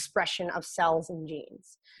for the expression of cells and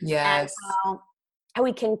genes. Yes. And how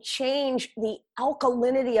we can change the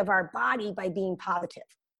alkalinity of our body by being positive.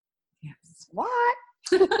 Yes. What?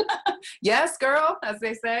 Yes, girl, as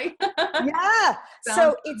they say. Yeah.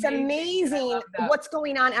 So it's amazing what's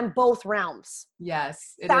going on both realms.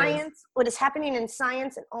 Yes. Science, what is happening in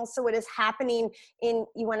science, and also what is happening in,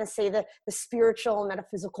 you want to say, the spiritual,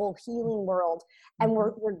 metaphysical healing world. And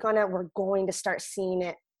we're going to start seeing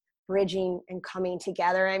it bridging and coming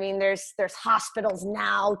together. I mean, there's hospitals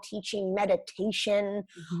now teaching meditation,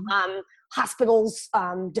 hospitals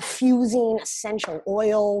diffusing essential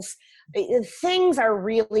oils. Things are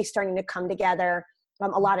really starting to come together.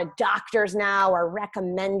 A lot of doctors now are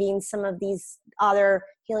recommending some of these other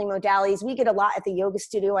healing modalities. We get a lot at the yoga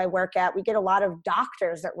studio I work at. We get a lot of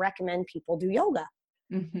doctors that recommend people do yoga.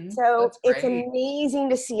 So it's amazing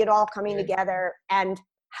to see it all coming together, and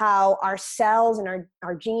how our cells and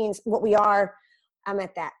our genes, what we are,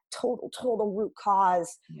 at that total root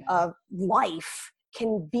cause of life,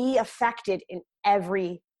 can be affected in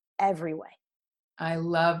every way. I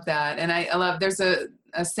love that. And I love, there's a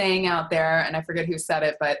saying out there, and I forget who said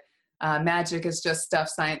it, but magic is just stuff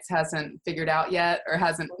science hasn't figured out yet or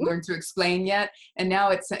hasn't learned to explain yet. And now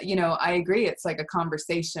it's, I agree. It's like a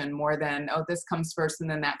conversation more than, oh, this comes first and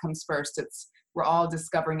then that comes first. We're all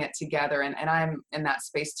discovering it together. And I'm in that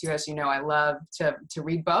space too. As you know, I love to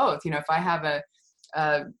read both. If I have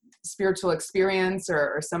a spiritual experience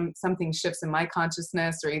or something shifts in my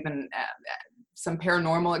consciousness, or even some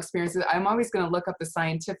paranormal experiences, I'm always going to look up the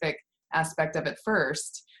scientific aspect of it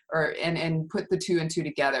first, and put the two and two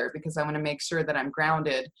together, because I want to make sure that I'm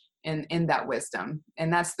grounded in that wisdom.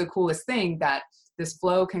 And that's the coolest thing, that this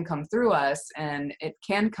flow can come through us, and it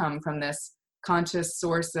can come from this conscious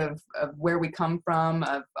source of where we come from,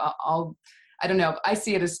 of all, I don't know, I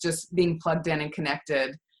see it as just being plugged in and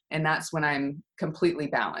connected. And that's when I'm completely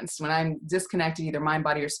balanced. When I'm disconnected, either mind,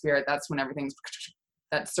 body, or spirit, that's when everything's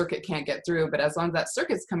that circuit can't get through. But as long as that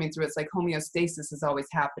circuit's coming through, it's like homeostasis is always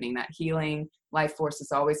happening. That healing life force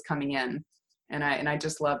is always coming in. And I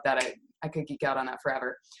just love that. I could geek out on that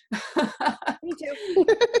forever. Me too.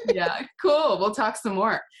 Yeah, cool. We'll talk some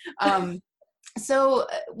more. So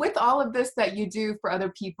with all of this that you do for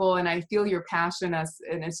other people, and I feel your passion and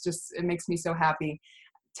it makes me so happy.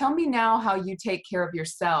 Tell me now how you take care of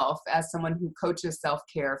yourself as someone who coaches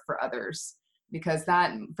self-care for others, because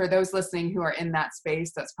that, for those listening who are in that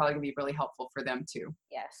space, that's probably gonna be really helpful for them too.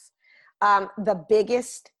 Yes. The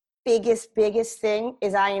biggest thing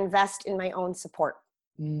is I invest in my own support.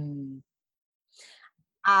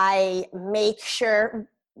 I make sure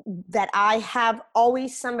that I have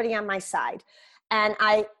always somebody on my side. And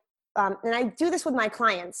I do this with my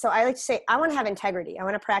clients. So I like to say, I want to have integrity. I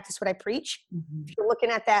want to practice what I preach. If you're looking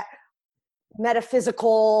at that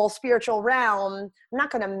metaphysical, spiritual realm, I'm not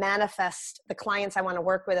going to manifest the clients I want to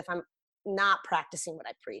work with if I'm not practicing what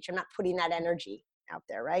I preach. I'm not putting that energy out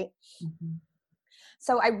there, right?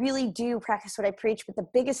 So I really do practice what I preach. But the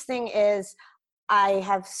biggest thing is I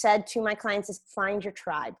have said to my clients is find your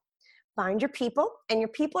tribe. Find your people, and your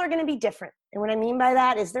people are going to be different. And what I mean by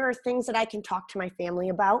that is there are things that I can talk to my family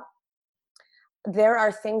about. There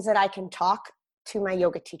are things that I can talk to my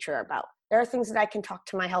yoga teacher about. There are things that I can talk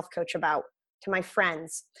to my health coach about, to my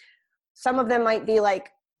friends. Some of them might be like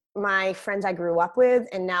my friends I grew up with,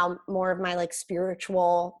 and now more of my like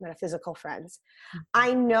spiritual, metaphysical friends.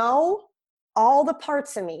 I know all the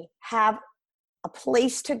parts of me have a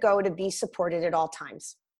place to go to be supported at all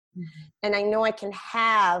times. And I know I can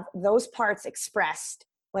have those parts expressed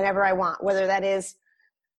whenever I want, whether that is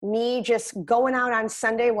me just going out on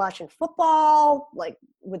Sunday watching football, like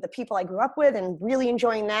with the people I grew up with and really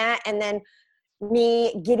enjoying that. And then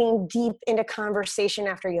me getting deep into conversation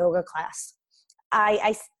after yoga class.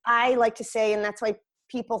 I like to say, and that's why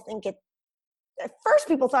people think it, at first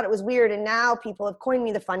people thought it was weird, and now people have coined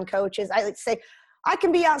me the fun coaches. I like to say, I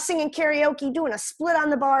can be out singing karaoke, doing a split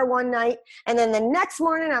on the bar one night, and then the next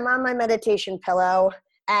morning I'm on my meditation pillow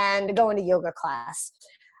and going to yoga class.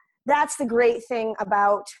 That's the great thing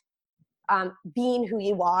about being who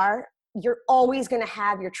you are. You're always going to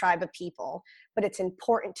have your tribe of people, but it's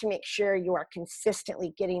important to make sure you are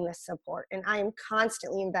consistently getting the support. And I am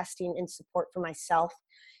constantly investing in support for myself.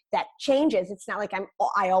 That changes. It's not like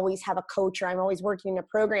I always have a coach or I'm always working in a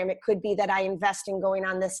program. It could be that I invest in going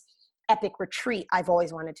on this epic retreat I've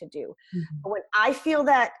always wanted to do. But when I feel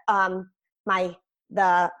that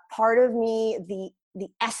the part of me, the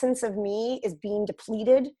essence of me is being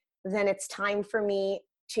depleted, then it's time for me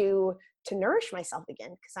to nourish myself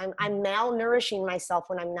again, because I'm malnourishing myself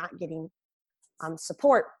when I'm not getting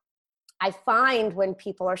support. I find when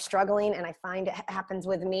people are struggling, and I find it happens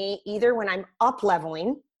with me either when I'm up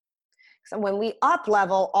leveling. So when we up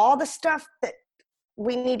level, all the stuff that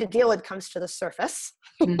we need to deal with comes to the surface.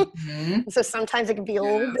 So sometimes it can be a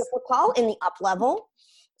little difficult in the up level,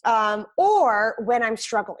 or when I'm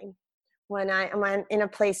struggling, when I'm in a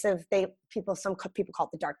place of some people call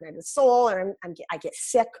it the dark night of the soul, or I get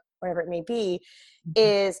sick, whatever it may be,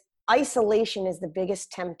 is isolation is the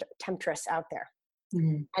biggest temptress out there.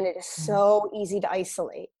 And it is so easy to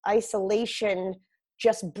isolate. Isolation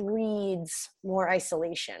just breeds more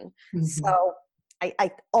isolation. So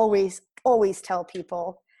I always tell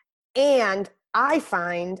people, and I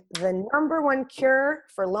find the number one cure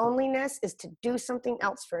for loneliness is to do something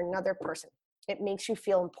else for another person. It makes you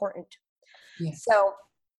feel important. Yes. So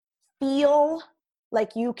feel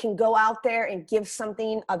like you can go out there and give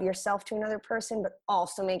something of yourself to another person, but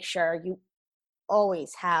also make sure you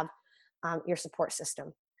always have your support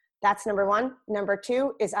system. That's number one. Number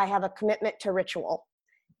two is I have a commitment to ritual.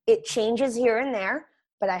 It changes here and there,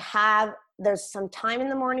 but there's some time in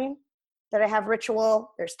the morning that I have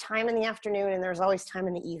ritual. There's time in the afternoon, and there's always time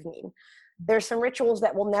in the evening. There's some rituals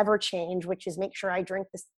that will never change, which is make sure I drink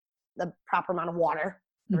the proper amount of water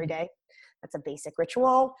every day. That's a basic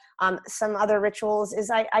ritual. Some other rituals is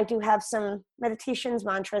I do have some meditations,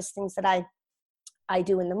 mantras, things that I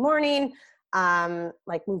do in the morning,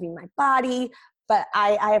 like moving my body. But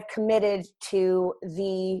I have committed to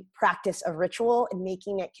the practice of ritual and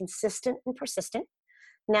making it consistent and persistent.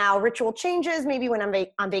 Now, ritual changes maybe when I'm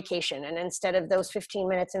on vacation, and instead of those 15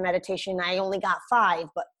 minutes in meditation, I only got 5,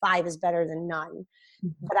 but 5 is better than none.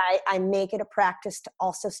 But I make it a practice to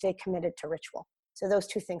also stay committed to ritual. So those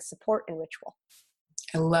two things, support and ritual.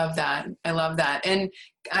 I love that. I love that. And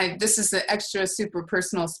this is an extra super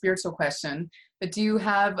personal spiritual question, but do you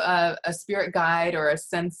have a spirit guide or a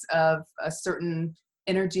sense of a certain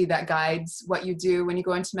energy that guides what you do when you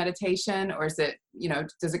go into meditation? Or is it,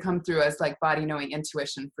 does it come through as like body knowing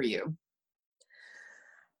intuition for you?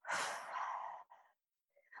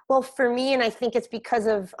 Well, for me, and I think it's because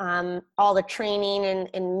of all the training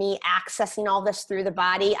and me accessing all this through the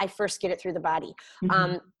body, I first get it through the body.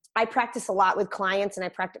 Mm-hmm. I practice a lot with clients, and I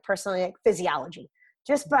practice personally like physiology.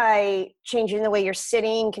 Just by changing the way you're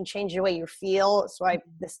sitting can change the way you feel. That's why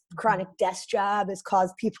this chronic desk job has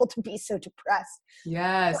caused people to be so depressed.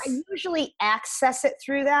 Yes. So I usually access it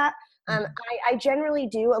through that. I generally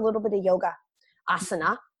do a little bit of yoga,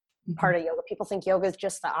 asana, part of yoga. People think yoga is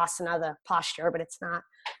just the asana, the posture, but it's not.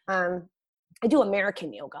 I do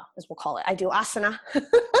American yoga, as we'll call it. I do asana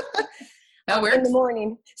That works. in the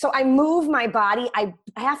morning. So I move my body. I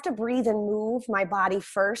have to breathe and move my body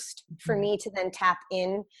first for me to then tap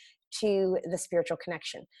in to the spiritual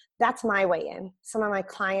connection. That's my way in. Some of my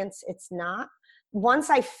clients, it's not. Once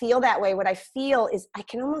I feel that way, what I feel is I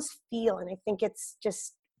can almost feel, and I think it's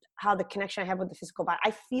just how the connection I have with the physical body,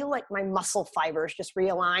 I feel like my muscle fibers just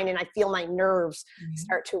realign, and I feel my nerves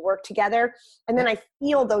start to work together. And then I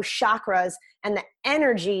feel those chakras and the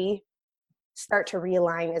energy start to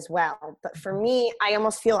realign as well. But for me, I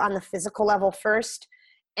almost feel on the physical level first,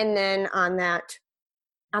 and then on that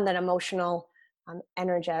emotional,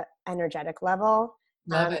 energetic level.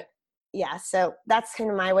 Love it. Yeah. So that's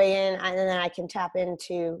kind of my way in, and then I can tap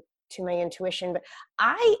into my intuition. But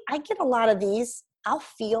I get a lot of these. I'll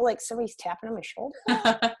feel like somebody's tapping on my shoulder.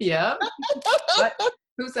 Yeah. What?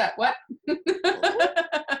 Who's that? What?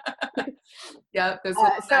 Yeah. So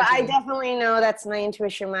I definitely know that's my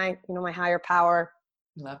intuition, my higher power.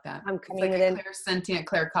 Love that. I'm coming it's like within. a clairsentient,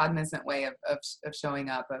 claircognizant way of showing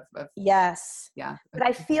up. Of Yes. Yeah. But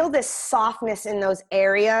I feel this softness in those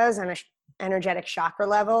areas on an energetic chakra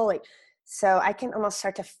level. Like, so I can almost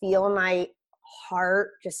start to feel my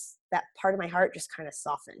heart, just that part of my heart just kind of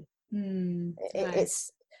soften.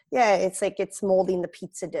 Nice. It's like it's molding the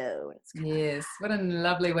pizza dough. Yes. What a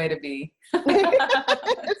lovely way to be.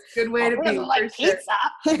 It's a good way to be. Like sure.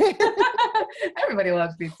 Pizza. Everybody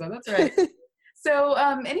loves pizza. That's right. So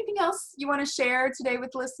anything else you want to share today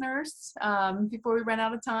with listeners before we run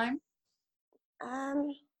out of time?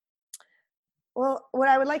 Well, what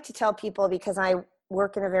I would like to tell people, because I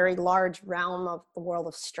work in a very large realm of the world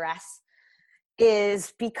of stress,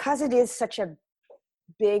 is because it is such a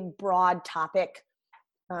big, broad topic,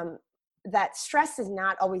 that stress is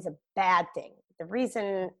not always a bad thing. The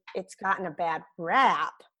reason it's gotten a bad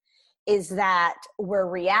rap is that we're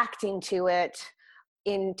reacting to it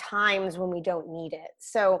in times when we don't need it.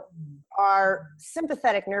 So our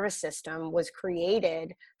sympathetic nervous system was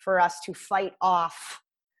created for us to fight off.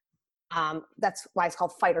 That's why it's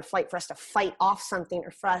called fight or flight, for us to fight off something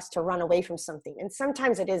or for us to run away from something. And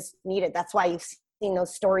sometimes it is needed. That's why you've seen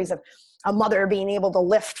those stories of a mother being able to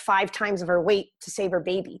lift 5 times of her weight to save her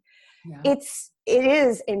baby. Yeah. It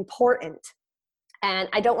is important. And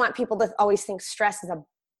I don't want people to always think stress is a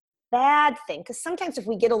bad thing, because sometimes if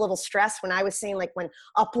we get a little stressed, when I was saying like when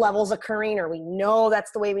up levels occurring, or we know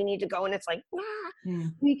that's the way we need to go, and it's like,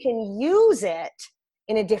 we can use it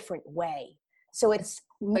in a different way. So it's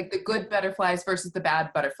like the good butterflies versus the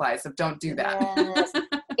bad butterflies of don't do that. Yes.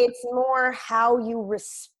 It's more how you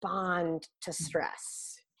respond to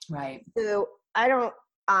stress. Right. So I don't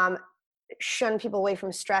shun people away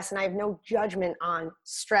from stress, and I have no judgment on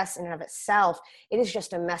stress in and of itself. It is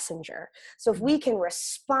just a messenger. So if we can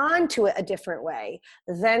respond to it a different way,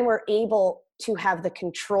 then we're able to have the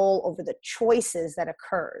control over the choices that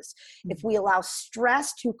occurs. If we allow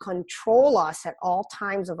stress to control us at all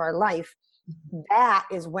times of our life, that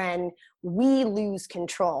is when we lose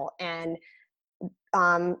control and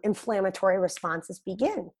inflammatory responses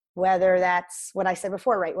begin. Whether that's what I said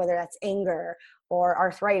before, right? Whether that's anger or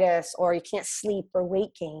arthritis, or you can't sleep, or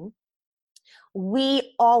weight gain.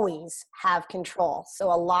 We always have control.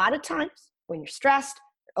 So a lot of times when you're stressed,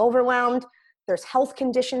 you're overwhelmed, there's health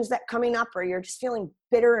conditions that coming up, or you're just feeling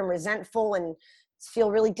bitter and resentful and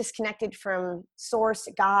feel really disconnected from source,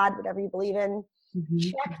 God, whatever you believe in.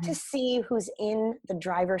 Check to see who's in the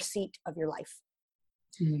driver's seat of your life.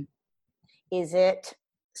 Is it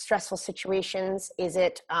stressful situations? Is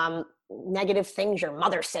it negative things your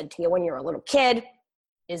mother said to you when you were a little kid?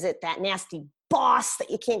 Is it that nasty boss that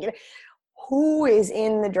you can't get? Who is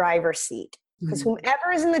in the driver's seat? Because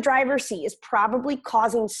whomever is in the driver's seat is probably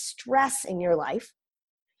causing stress in your life,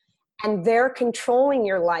 and they're controlling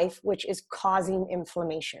your life, which is causing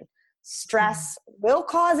inflammation. Stress will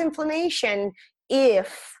cause inflammation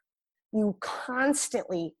if you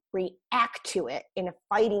constantly react to it in a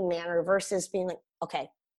fighting manner versus being like, okay,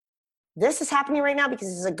 this is happening right now because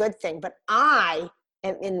this is a good thing, but I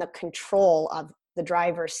am in the control of the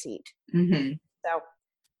driver's seat. So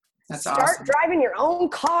That's Start awesome. driving your own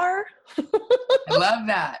car. I love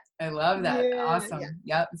that. I love that. Yeah, Awesome. yeah.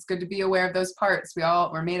 Yep. It's good to be aware of those parts.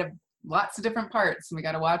 We're made of lots of different parts, and we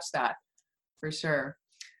got to watch that for sure.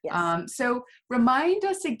 Yes. So remind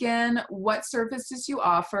us again what services you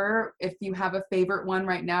offer, if you have a favorite one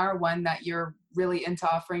right now or one that you're really into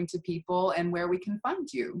offering to people, and where we can find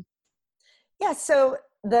you. Yeah, so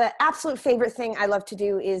the absolute favorite thing I love to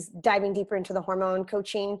do is diving deeper into the hormone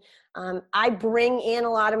coaching. I bring in a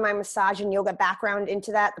lot of my massage and yoga background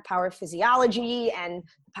into that, the power of physiology and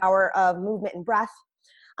the power of movement and breath.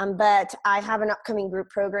 But I have an upcoming group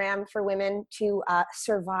program for women to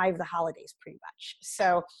survive the holidays pretty much.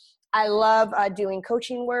 So I love doing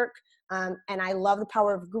coaching work, and I love the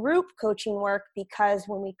power of group coaching work, because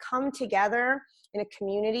when we come together in a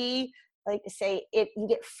community, like to say, you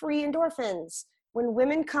get free endorphins. When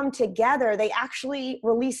women come together, they actually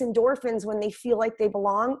release endorphins when they feel like they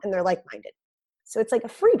belong and they're like-minded. So it's like a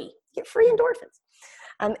freebie. You get free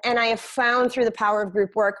endorphins. And I have found through the power of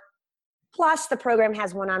group work, plus the program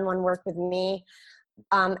has one-on-one work with me,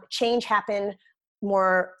 change happen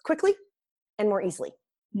more quickly and more easily.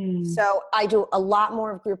 So I do a lot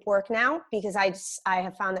more of group work now, because I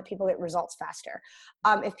have found that people get results faster.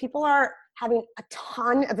 If people are having a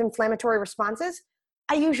ton of inflammatory responses,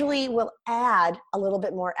 I usually will add a little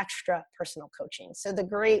bit more extra personal coaching. So the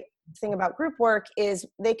great thing about group work is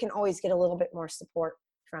they can always get a little bit more support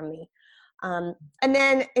from me. And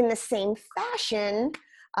then in the same fashion,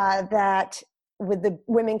 that with the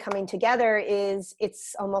women coming together,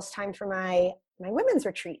 it's almost time for my women's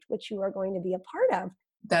retreat, which you are going to be a part of.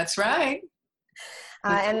 That's right.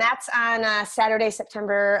 And that's on Saturday,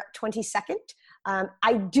 September 22nd.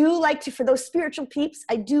 I do like to, for those spiritual peeps,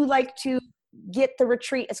 I do like to get the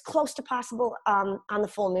retreat as close to possible on the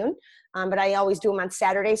full moon. But I always do them on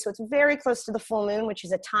Saturday. So it's very close to the full moon, which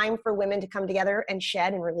is a time for women to come together and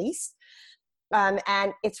shed and release.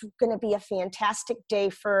 And it's going to be a fantastic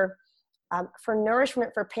day for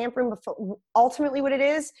nourishment, for pampering. But ultimately what it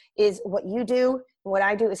is what you do and what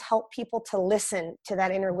I do is help people to listen to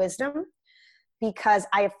that inner wisdom, because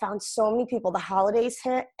I have found so many people, the holidays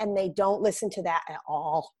hit and they don't listen to that at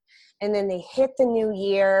all. And then they hit the new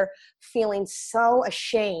year feeling so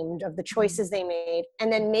ashamed of the choices they made,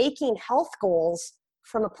 and then making health goals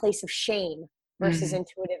from a place of shame versus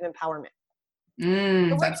intuitive empowerment.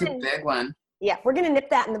 So That's a big one. Yeah, we're going to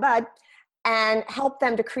nip that in the bud and help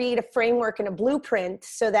them to create a framework and a blueprint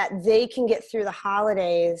so that they can get through the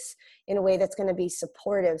holidays in a way that's going to be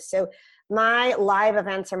supportive. So my live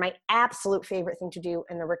events are my absolute favorite thing to do,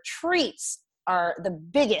 and the retreats are the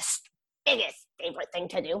biggest favorite thing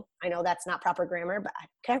to do. I know that's not proper grammar, but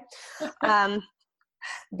okay.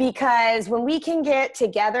 Because when we can get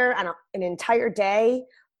together on an entire day,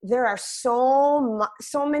 there are so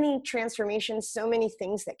many transformations, so many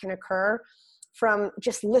things that can occur from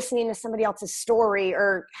just listening to somebody else's story,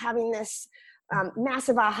 or having this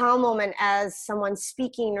massive aha moment as someone's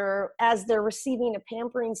speaking, or as they're receiving a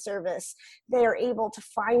pampering service, they are able to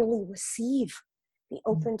finally be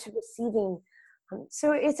open to receiving.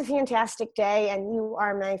 So it's a fantastic day, and you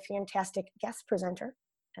are my fantastic guest presenter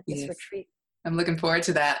at this retreat. I'm looking forward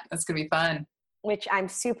to that. That's going to be fun. Which I'm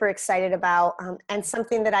super excited about. And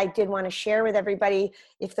something that I did want to share with everybody,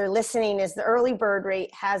 if they're listening, is the early bird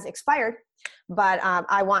rate has expired. But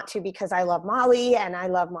I want to, because I love Molly and I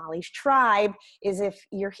love Molly's tribe, is if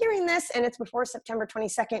you're hearing this and it's before September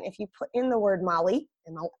 22nd, if you put in the word Molly,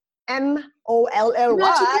 M-O-L-L-Y,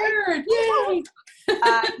 Yay!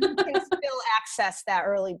 you can still access that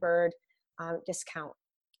early bird discount.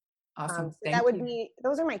 Awesome. So that would be,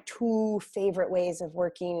 those are my two favorite ways of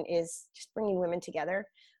working, is just bringing women together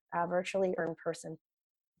virtually or in person.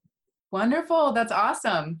 Wonderful. That's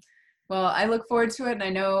awesome. Well, I look forward to it. And I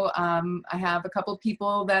know I have a couple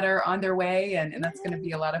people that are on their way, and that's going to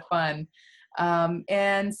be a lot of fun.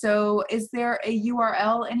 And so is there a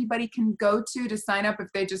URL anybody can go to sign up if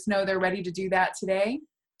they just know they're ready to do that today?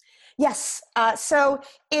 Yes. So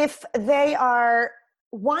if they are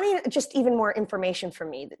wanting just even more information from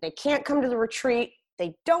me, that they can't come to the retreat,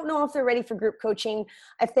 they don't know if they're ready for group coaching,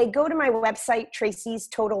 if they go to my website,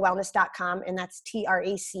 Tracy'sTotalWellness.com, and that's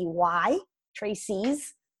TRACY,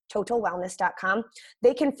 Tracy's TotalWellness.com,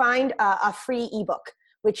 they can find a free ebook,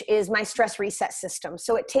 which is my stress reset system.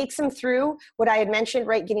 So it takes them through what I had mentioned,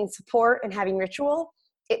 right? Getting support and having ritual.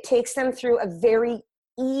 It takes them through a very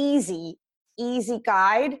easy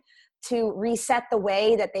guide to reset the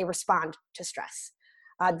way that they respond to stress.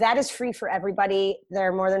 That is free for everybody.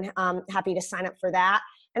 They're more than happy to sign up for that.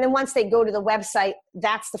 And then once they go to the website,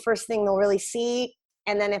 that's the first thing they'll really see.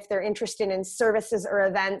 And then if they're interested in services or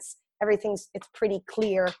events, it's pretty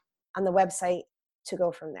clear on the website to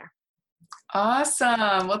go from there.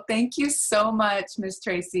 Awesome. Well, thank you so much, Miss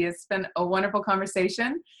Tracy. It's been a wonderful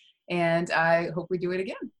conversation, and I hope we do it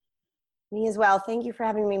again. Me as well. Thank you for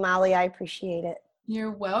having me, Molly. I appreciate it.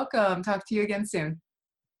 You're welcome. Talk to you again soon.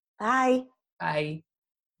 Bye. Bye.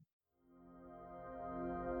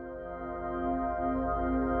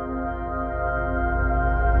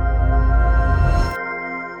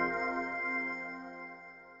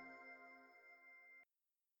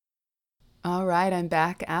 All right, I'm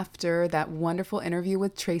back after that wonderful interview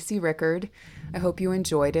with Tracy Rickard. I hope you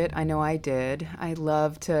enjoyed it. I know I did. I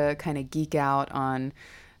love to kind of geek out on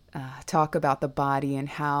talk about the body and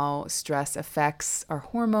how stress affects our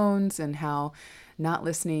hormones and how not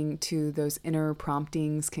listening to those inner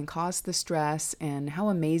promptings can cause the stress, and how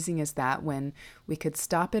amazing is that when we could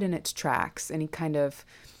stop it in its tracks. Any kind of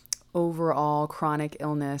overall chronic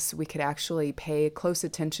illness, we could actually pay close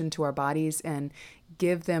attention to our bodies and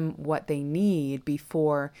give them what they need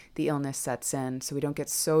before the illness sets in, so we don't get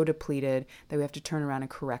so depleted that we have to turn around and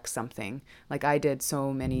correct something like I did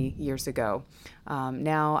so many years ago.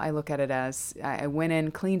 Now I look at it as I went in,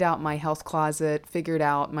 cleaned out my health closet, figured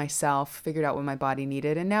out myself, figured out what my body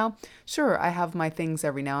needed, and now, sure, I have my things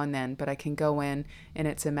every now and then, but I can go in and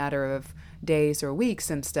it's a matter of days or weeks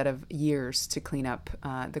instead of years to clean up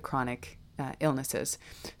the chronic illnesses.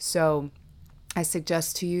 So I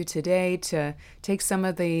suggest to you today to take some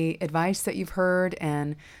of the advice that you've heard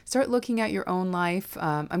and start looking at your own life.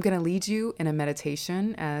 I'm going to lead you in a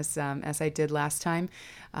meditation as I did last time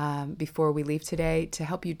before we leave today, to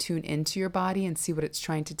help you tune into your body and see what it's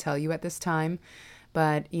trying to tell you at this time.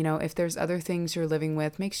 But, if there's other things you're living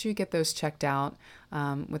with, make sure you get those checked out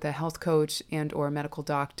with a health coach and or a medical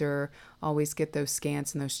doctor. Always get those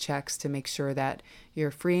scans and those checks to make sure that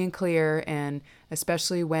you're free and clear, and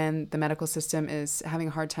especially when the medical system is having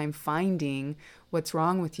a hard time finding what's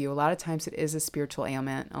wrong with you. A lot of times it is a spiritual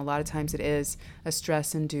ailment. A lot of times it is a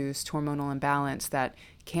stress-induced hormonal imbalance that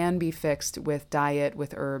can be fixed with diet,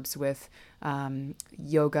 with herbs, with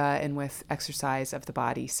yoga, and with exercise of the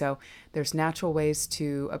body. So there's natural ways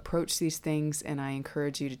to approach these things, and I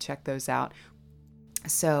encourage you to check those out.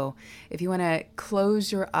 So if you want to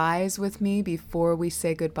close your eyes with me before we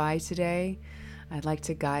say goodbye today, I'd like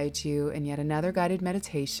to guide you in yet another guided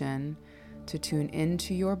meditation to tune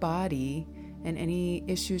into your body and any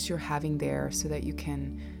issues you're having there, so that you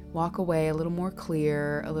can walk away a little more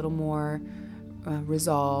clear, a little more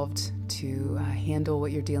resolved to handle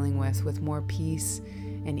what you're dealing with more peace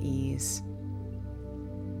and ease.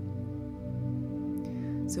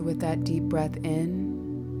 So with that deep breath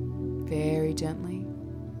in, very gently,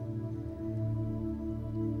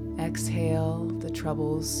 exhale the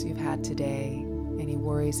troubles you've had today, any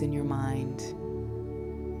worries in your mind.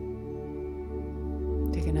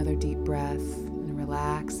 Take another deep breath and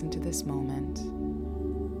relax into this moment.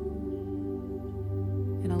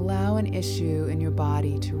 And allow an issue in your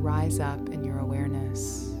body to rise up in your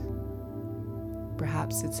awareness.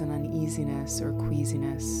 Perhaps it's an uneasiness or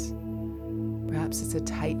queasiness. Perhaps it's a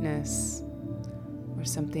tightness or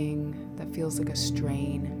something that feels like a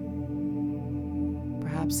strain.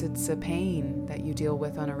 Perhaps it's a pain that you deal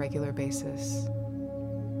with on a regular basis.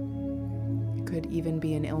 It could even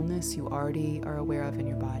be an illness you already are aware of in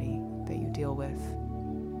your body that you deal with.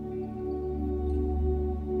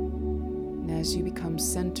 And as you become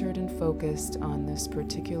centered and focused on this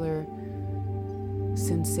particular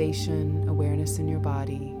sensation, awareness in your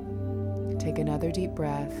body, take another deep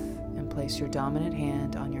breath and place your dominant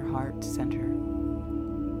hand on your heart center.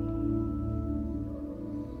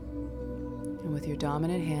 And with your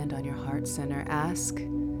dominant hand on your heart center, ask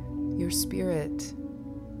your spirit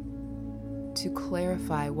to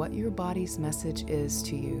clarify what your body's message is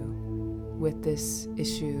to you with this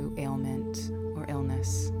issue, ailment, or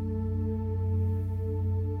illness.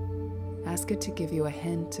 Ask it to give you a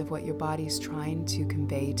hint of what your body's trying to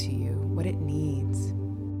convey to you, what it needs.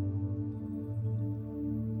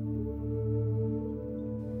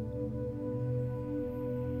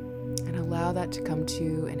 And allow that to come to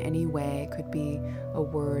you in any way. It could be a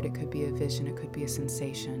word, it could be a vision, it could be a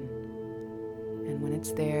sensation. And when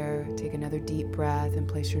it's there, take another deep breath and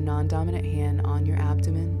place your non-dominant hand on your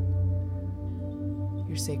abdomen,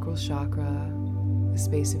 your sacral chakra, the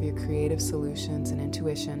space of your creative solutions and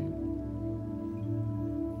intuition.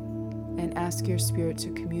 And ask your spirit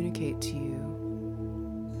to communicate to you.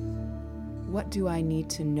 What do I need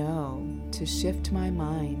to know to shift my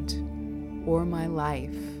mind or my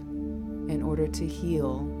life in order to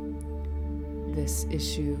heal this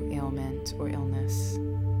issue, ailment, or illness?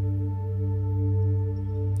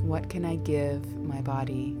 What can I give my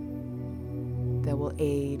body that will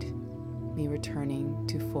aid me returning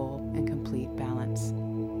to full and complete balance?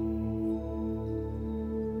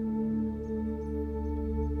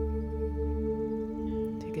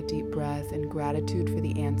 deep breath in gratitude for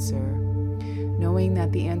the answer, knowing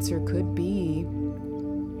that the answer could be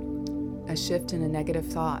a shift in a negative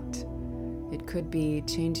thought. It could be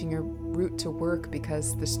changing your route to work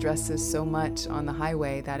because the stress is so much on the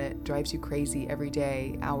highway that it drives you crazy every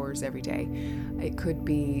day, hours every day. It could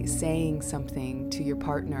be saying something to your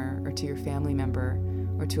partner or to your family member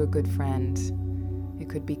or to a good friend. It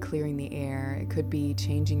could be clearing the air. It could be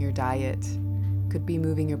changing your diet. It could be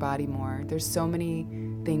moving your body more. There's so many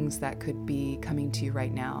things that could be coming to you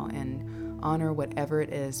right now, and honor whatever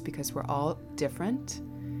it is, because we're all different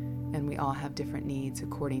and we all have different needs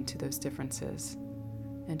according to those differences.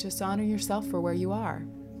 And just honor yourself for where you are.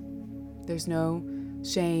 There's no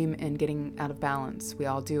shame in getting out of balance. We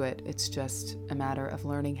all do it. It's just a matter of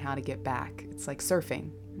learning how to get back. It's like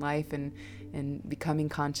surfing. Life and becoming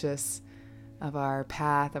conscious of our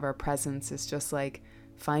path, of our presence, is just like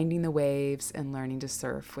finding the waves and learning to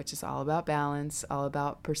surf, which is all about balance, all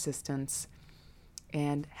about persistence,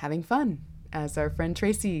 and having fun, as our friend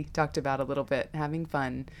Tracy talked about a little bit, having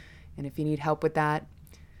fun. And if you need help with that,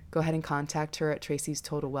 go ahead and contact her at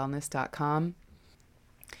tracystotalwellness.com.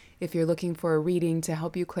 If you're looking for a reading to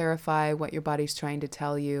help you clarify what your body's trying to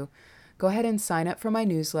tell you, go ahead and sign up for my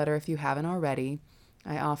newsletter if you haven't already.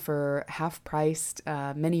 I offer half-priced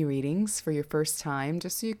mini readings for your first time,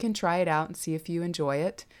 just so you can try it out and see if you enjoy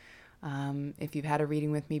it. If you've had a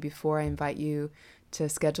reading with me before, I invite you to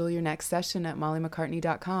schedule your next session at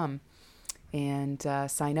mollymccartney.com. And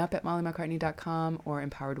sign up at mollymccartney.com or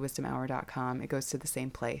empoweredwisdomhour.com. It goes to the same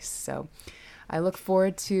place. So I look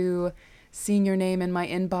forward to seeing your name in my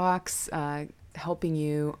inbox, helping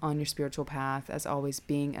you on your spiritual path, as always,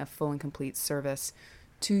 being a full and complete service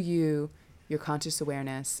to you, your conscious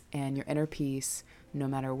awareness, and your inner peace, no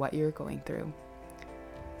matter what you're going through.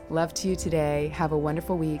 Love to you today. Have a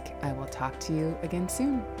wonderful week. I will talk to you again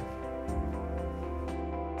soon.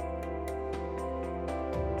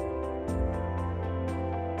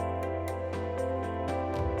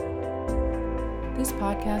 This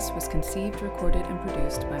podcast was conceived, recorded, and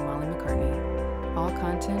produced by Molly McCartney. All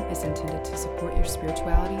content is intended to support your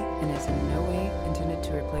spirituality and is in no way intended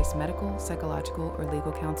to replace medical, psychological, or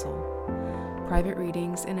legal counsel. Private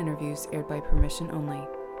readings and interviews aired by permission only.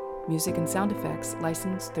 Music and sound effects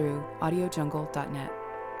licensed through audiojungle.net.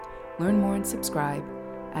 Learn more and subscribe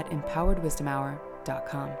at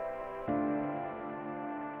empoweredwisdomhour.com.